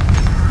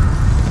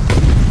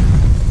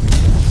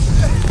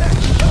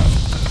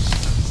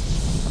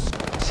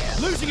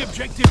 Losing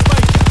objective Baker.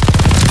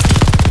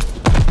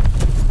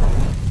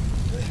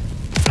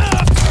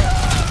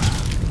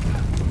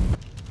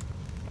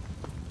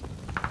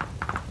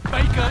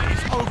 Baker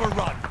is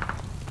overrun.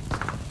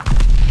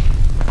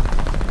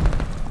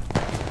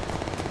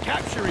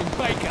 Capturing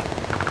Baker.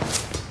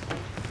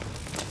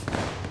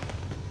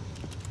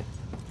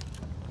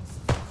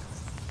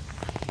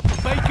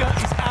 Baker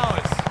is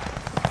ours.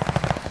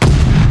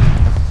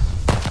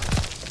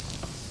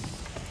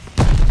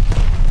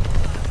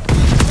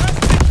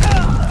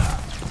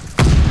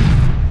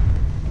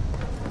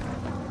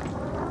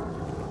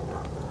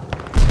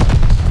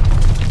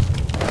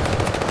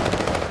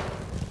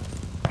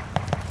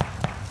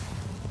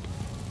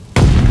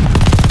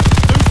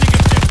 Losing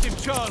objective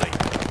Charlie.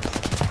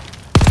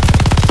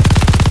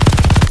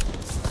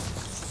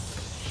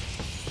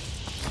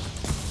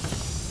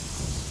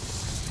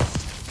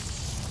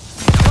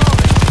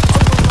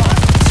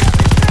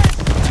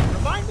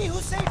 Remind me who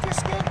saved your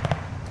skin?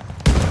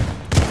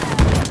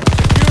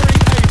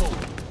 Securing Able.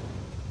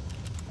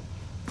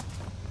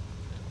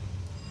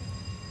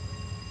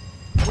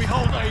 We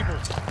hold Able.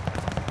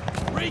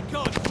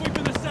 Recon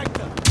sweeping the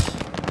sector.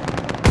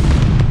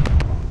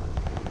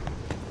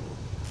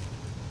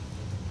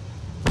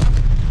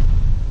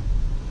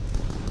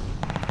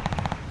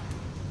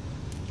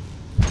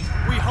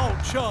 We hold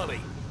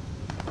Charlie.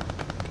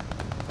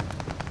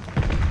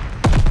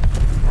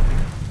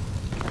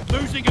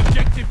 Losing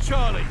objective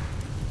Charlie.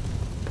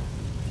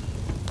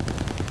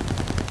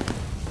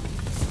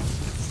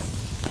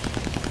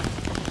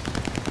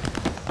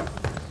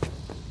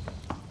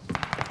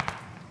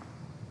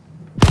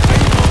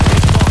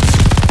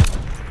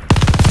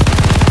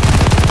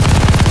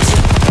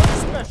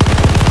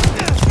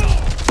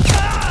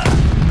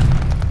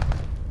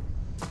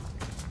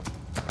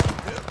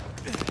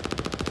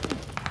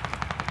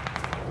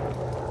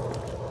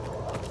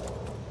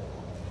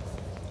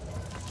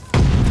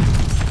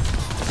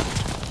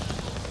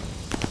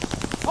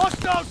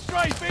 Hostile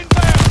strafe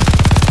inbound!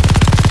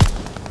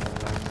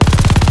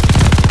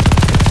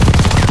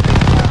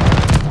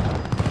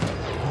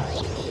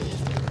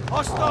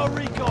 Hostile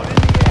recon in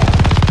the air.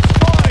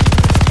 Spies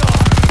in the sky.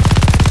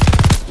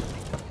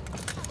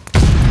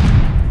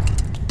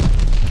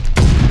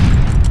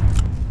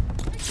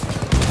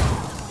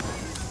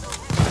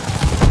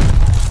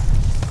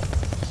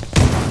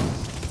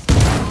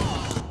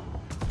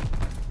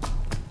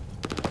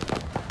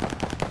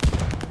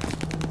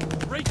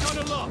 Recon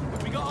aloft.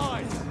 We got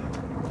eyes.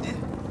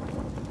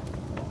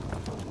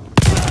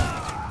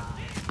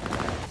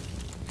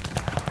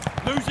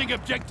 Losing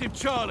objective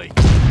Charlie.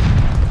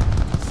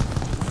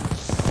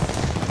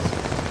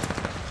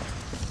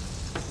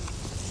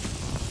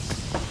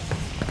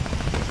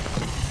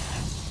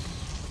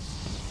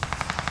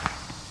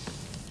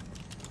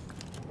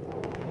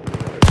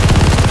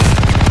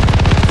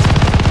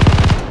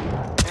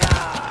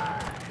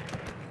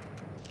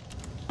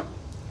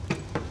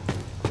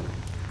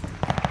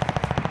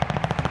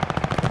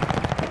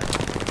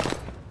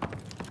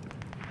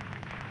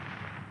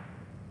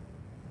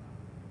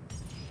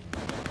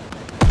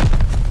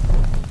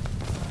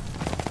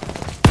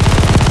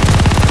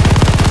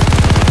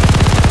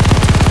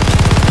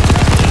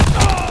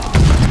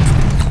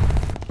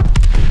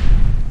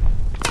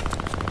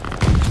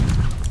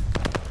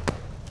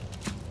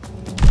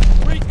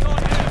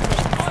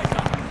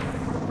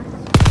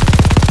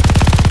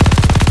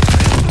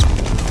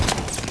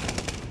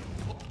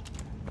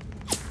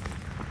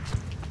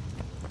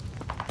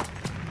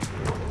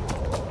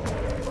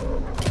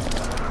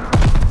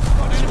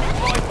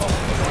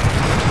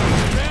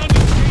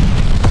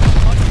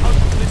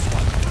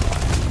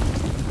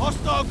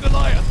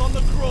 Goliath on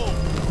the crawl.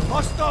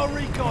 Hostile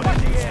recon in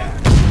the air.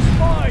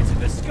 Spies in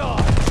the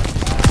sky.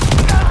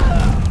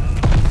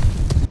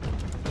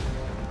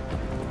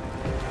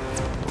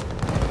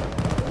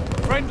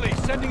 Friendly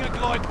sending a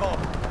glide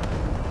bomb.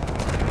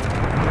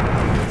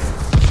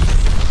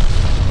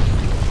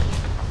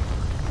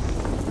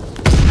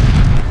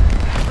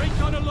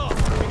 Recon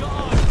aloft. We got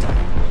eyes.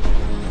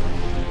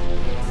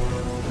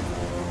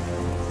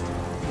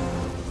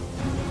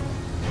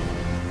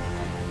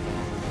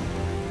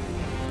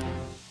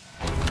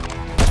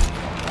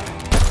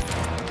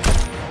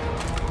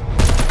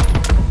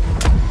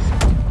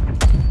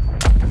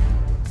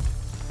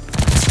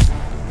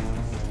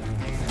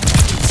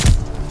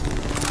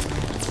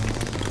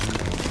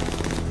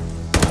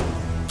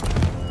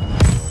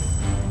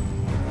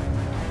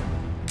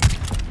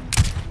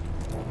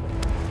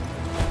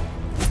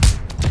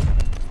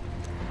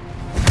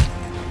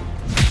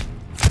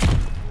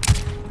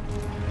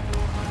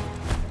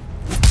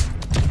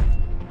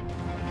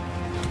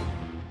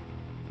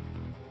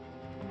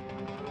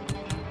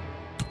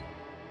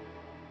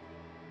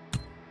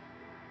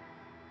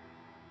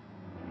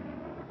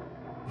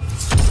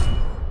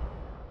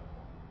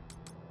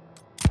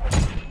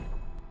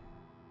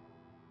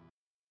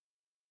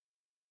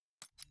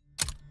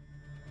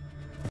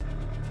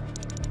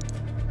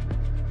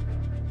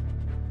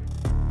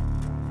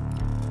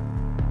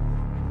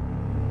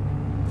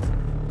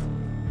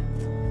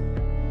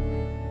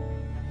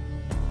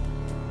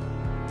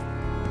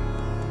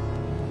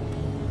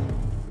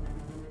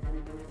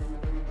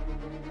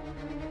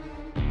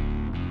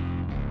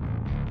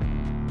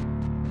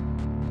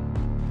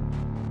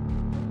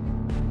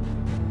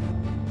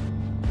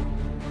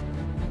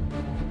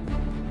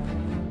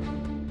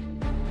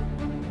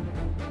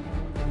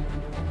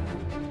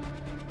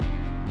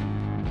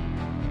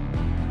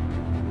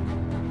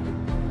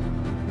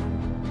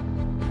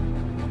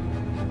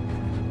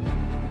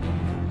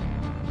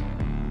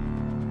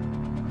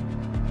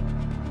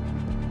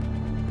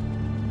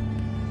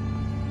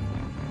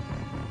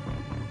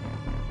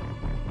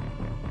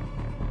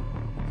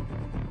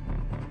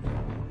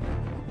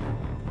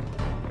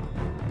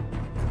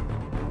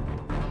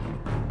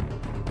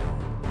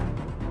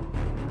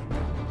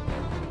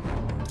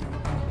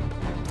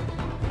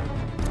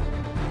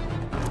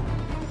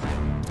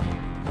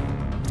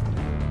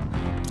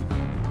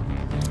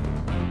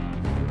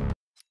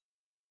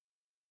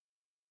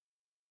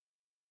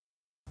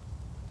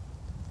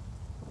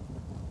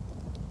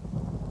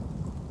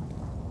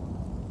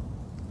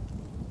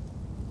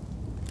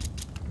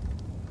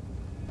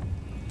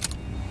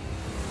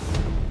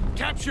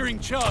 Capturing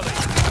Charlie.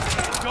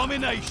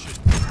 Domination.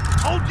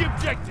 Hold the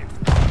objective.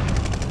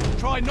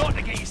 Try not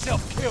to get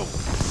yourself killed.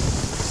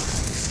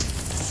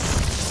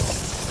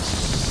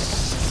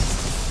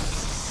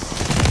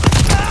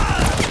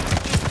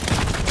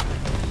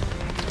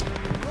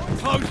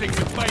 Closing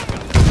with Baker.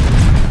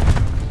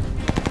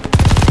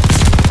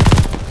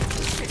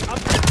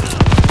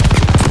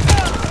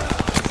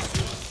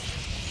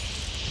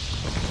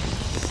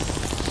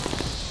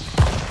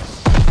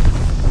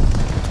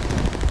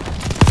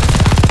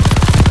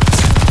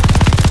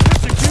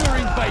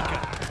 Securing Baker.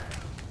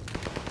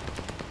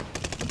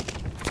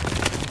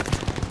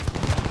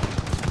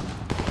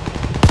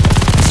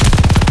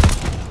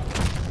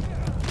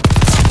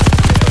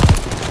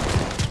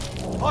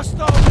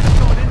 Hostile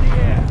Venguard in the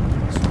air.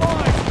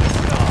 Spies in the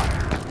sky.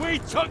 We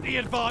took the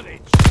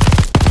advantage.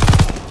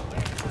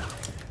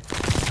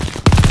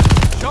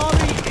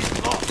 Charlie is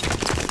lost.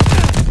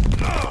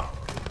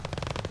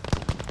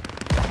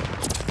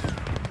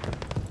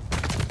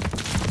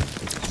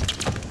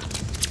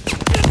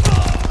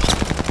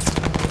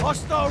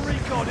 Hostile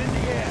recon in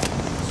the air.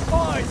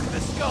 Spies in the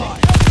sky.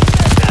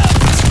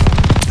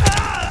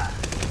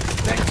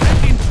 They're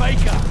taking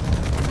Baker.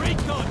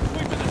 Recon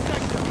sweeping the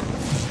sector.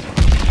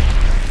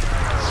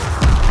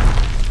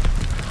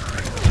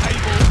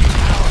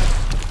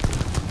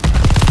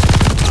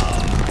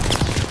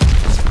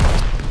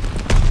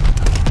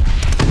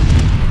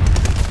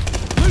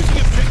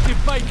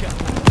 Baker.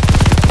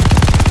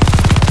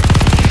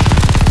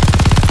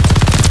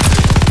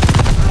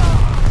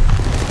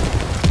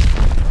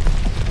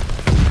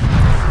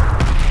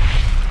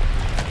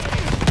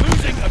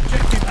 Losing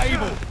objective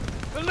Able.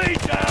 The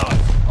lead's ours.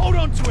 Hold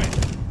on to it.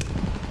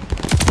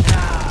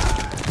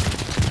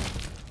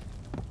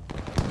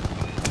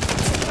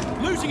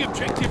 Losing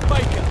objective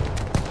Baker.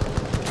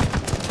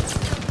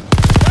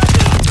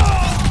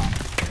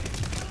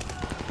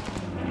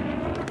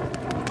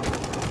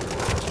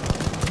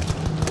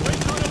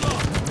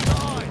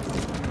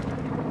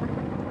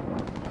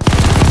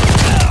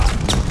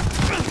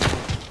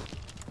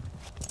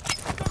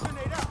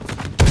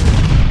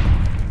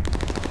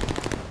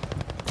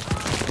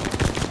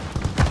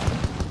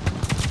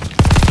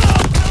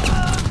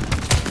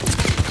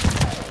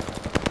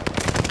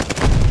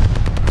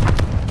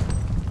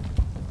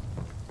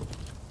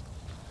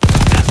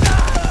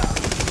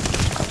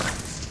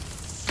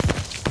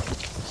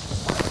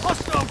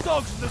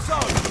 Dogs in the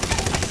zone.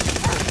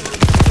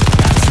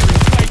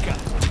 Baker.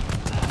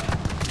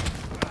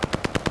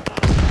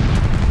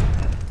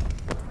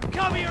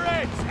 Cover your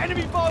heads.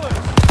 Enemy followers.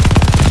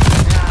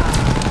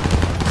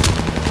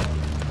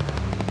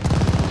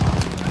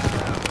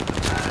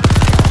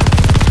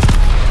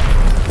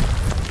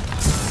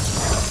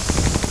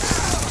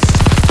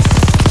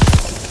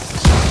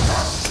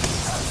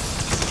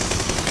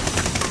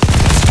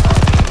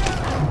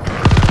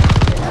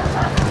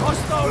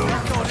 Hostile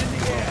recon in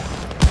the air.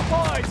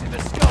 Spies in the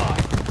sky!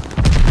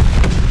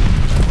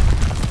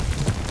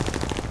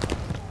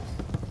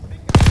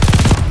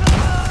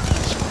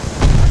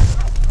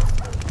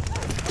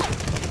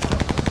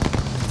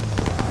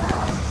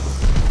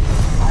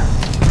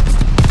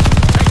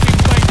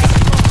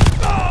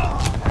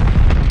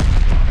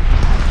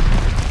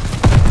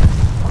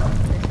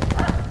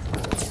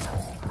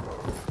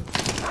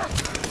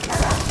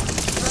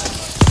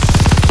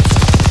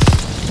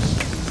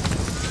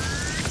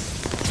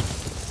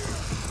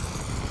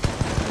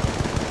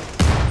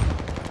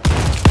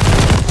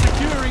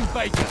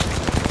 Baker.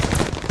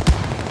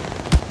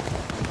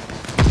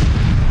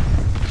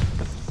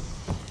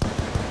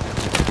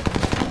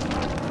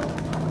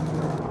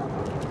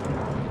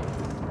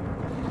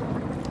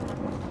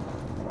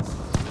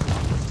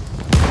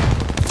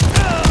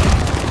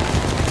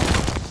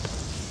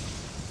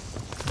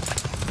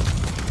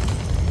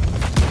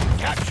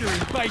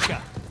 Capturing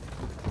Baker.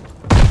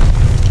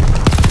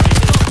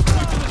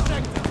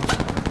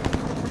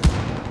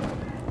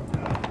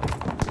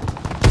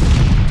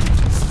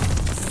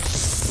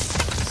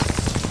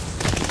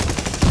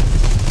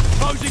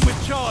 Closing with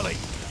Charlie.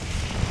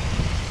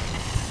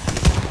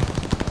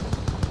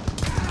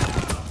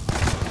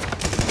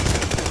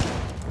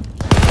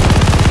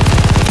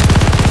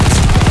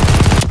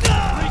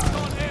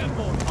 Recon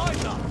airborne,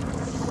 eyes up.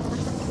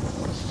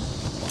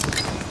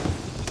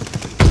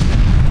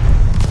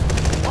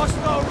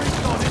 Hostile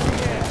recon in the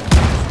air.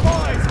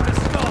 Spies in the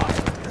sky.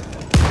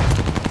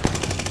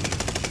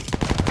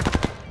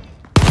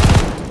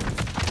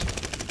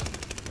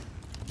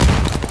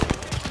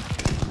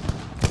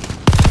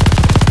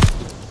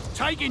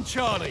 Taking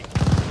Charlie.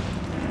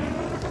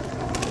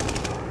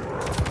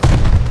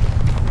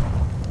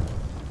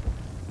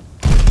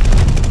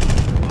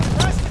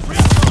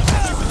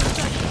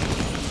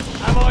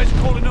 Allies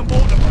calling a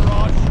mortar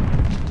barrage.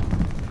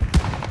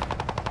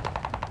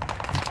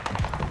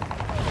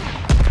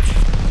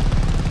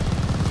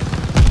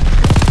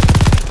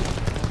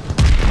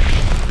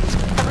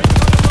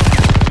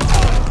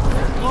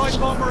 Glide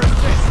bomber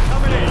assist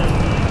coming in.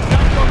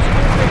 Jackbox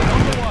moving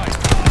on the way.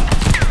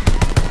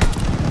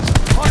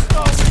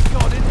 Hostile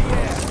recon in the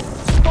air.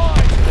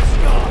 Spies in the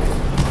sky.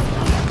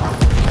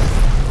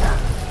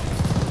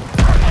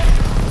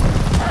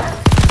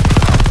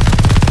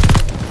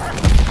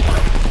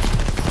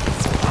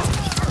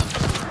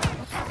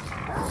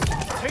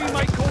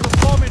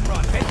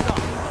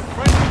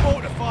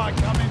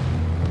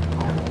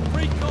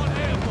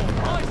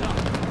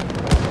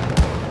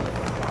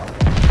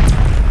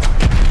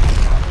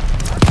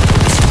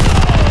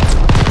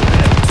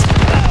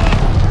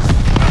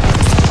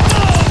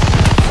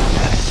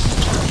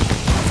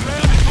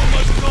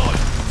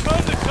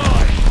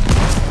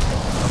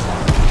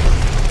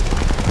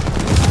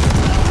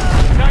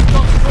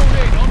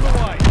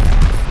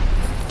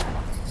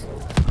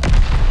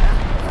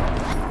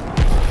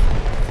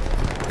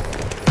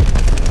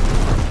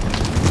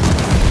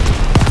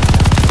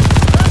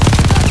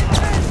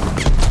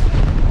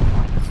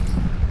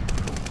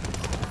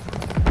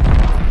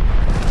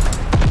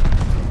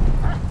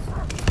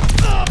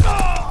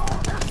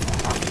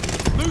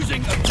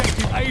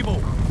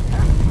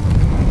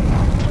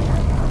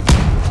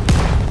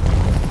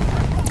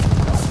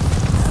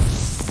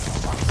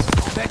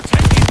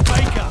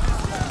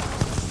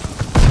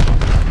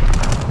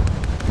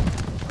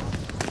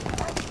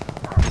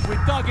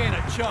 Try again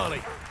at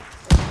Charlie.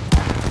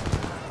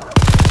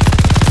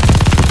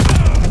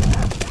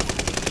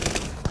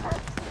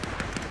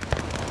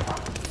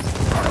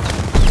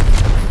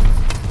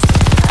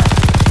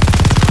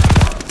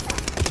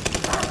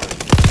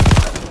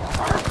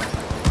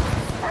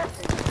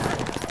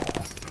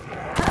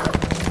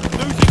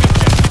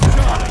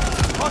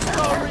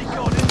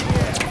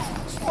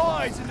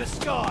 In the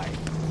sky!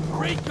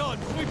 Recon,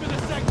 sweeping the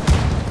sector!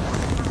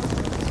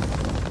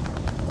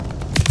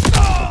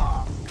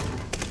 Ah!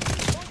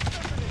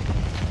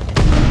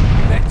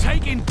 They're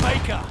taking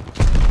Baker!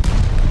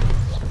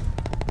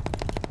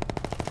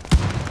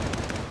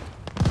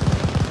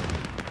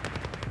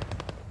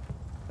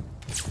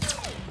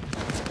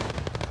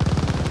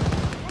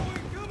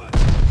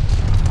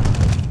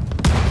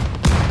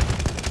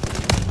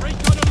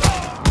 Recon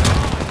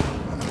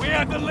alert! We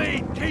have the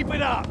lead, keep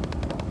it up!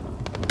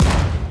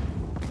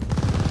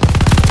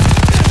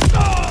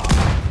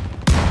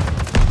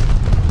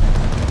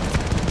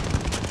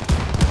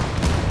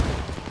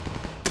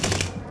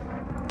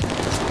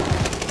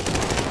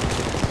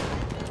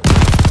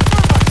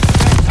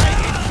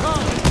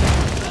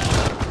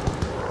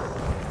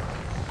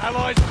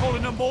 Allies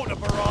calling a mortar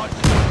barrage.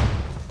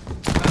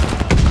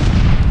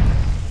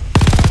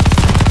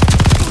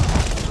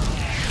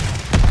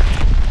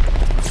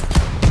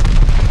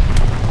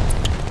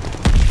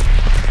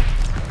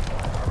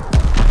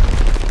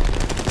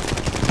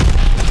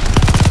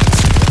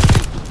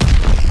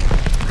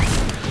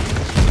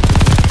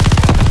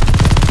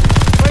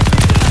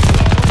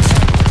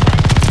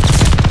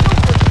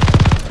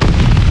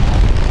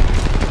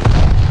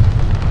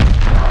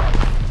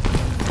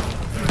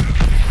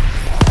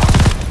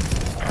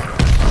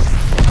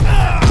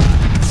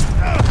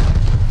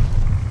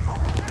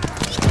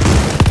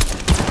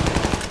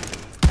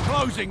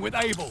 Closing with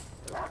Able.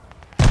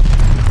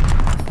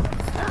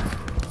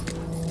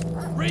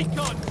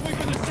 Recon,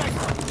 sweeping the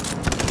sector.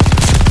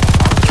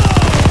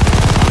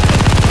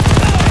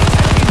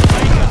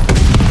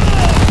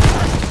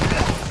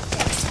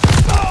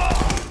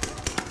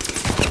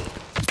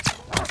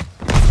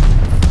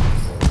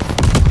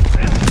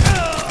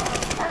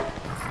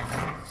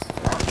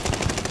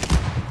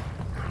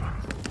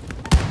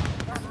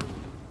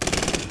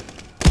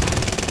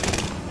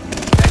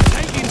 They're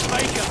taking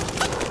Baker.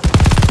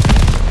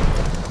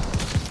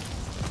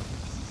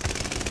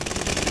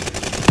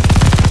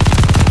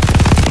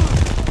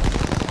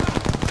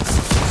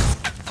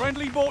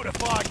 Friendly mortar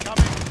fire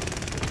coming.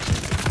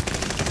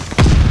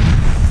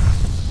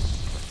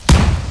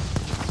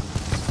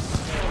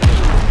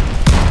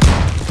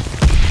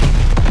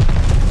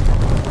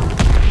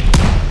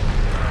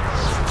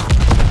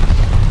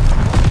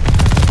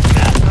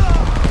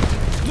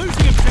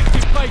 Losing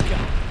objective Baker.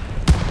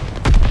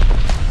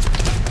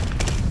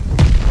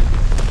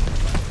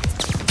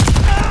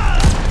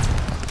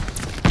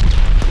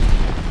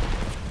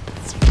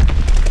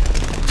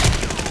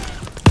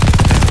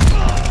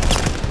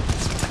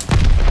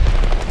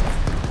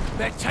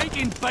 They're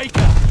taking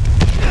Baker!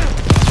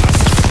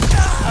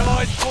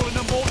 Allies calling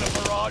a mortar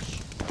barrage.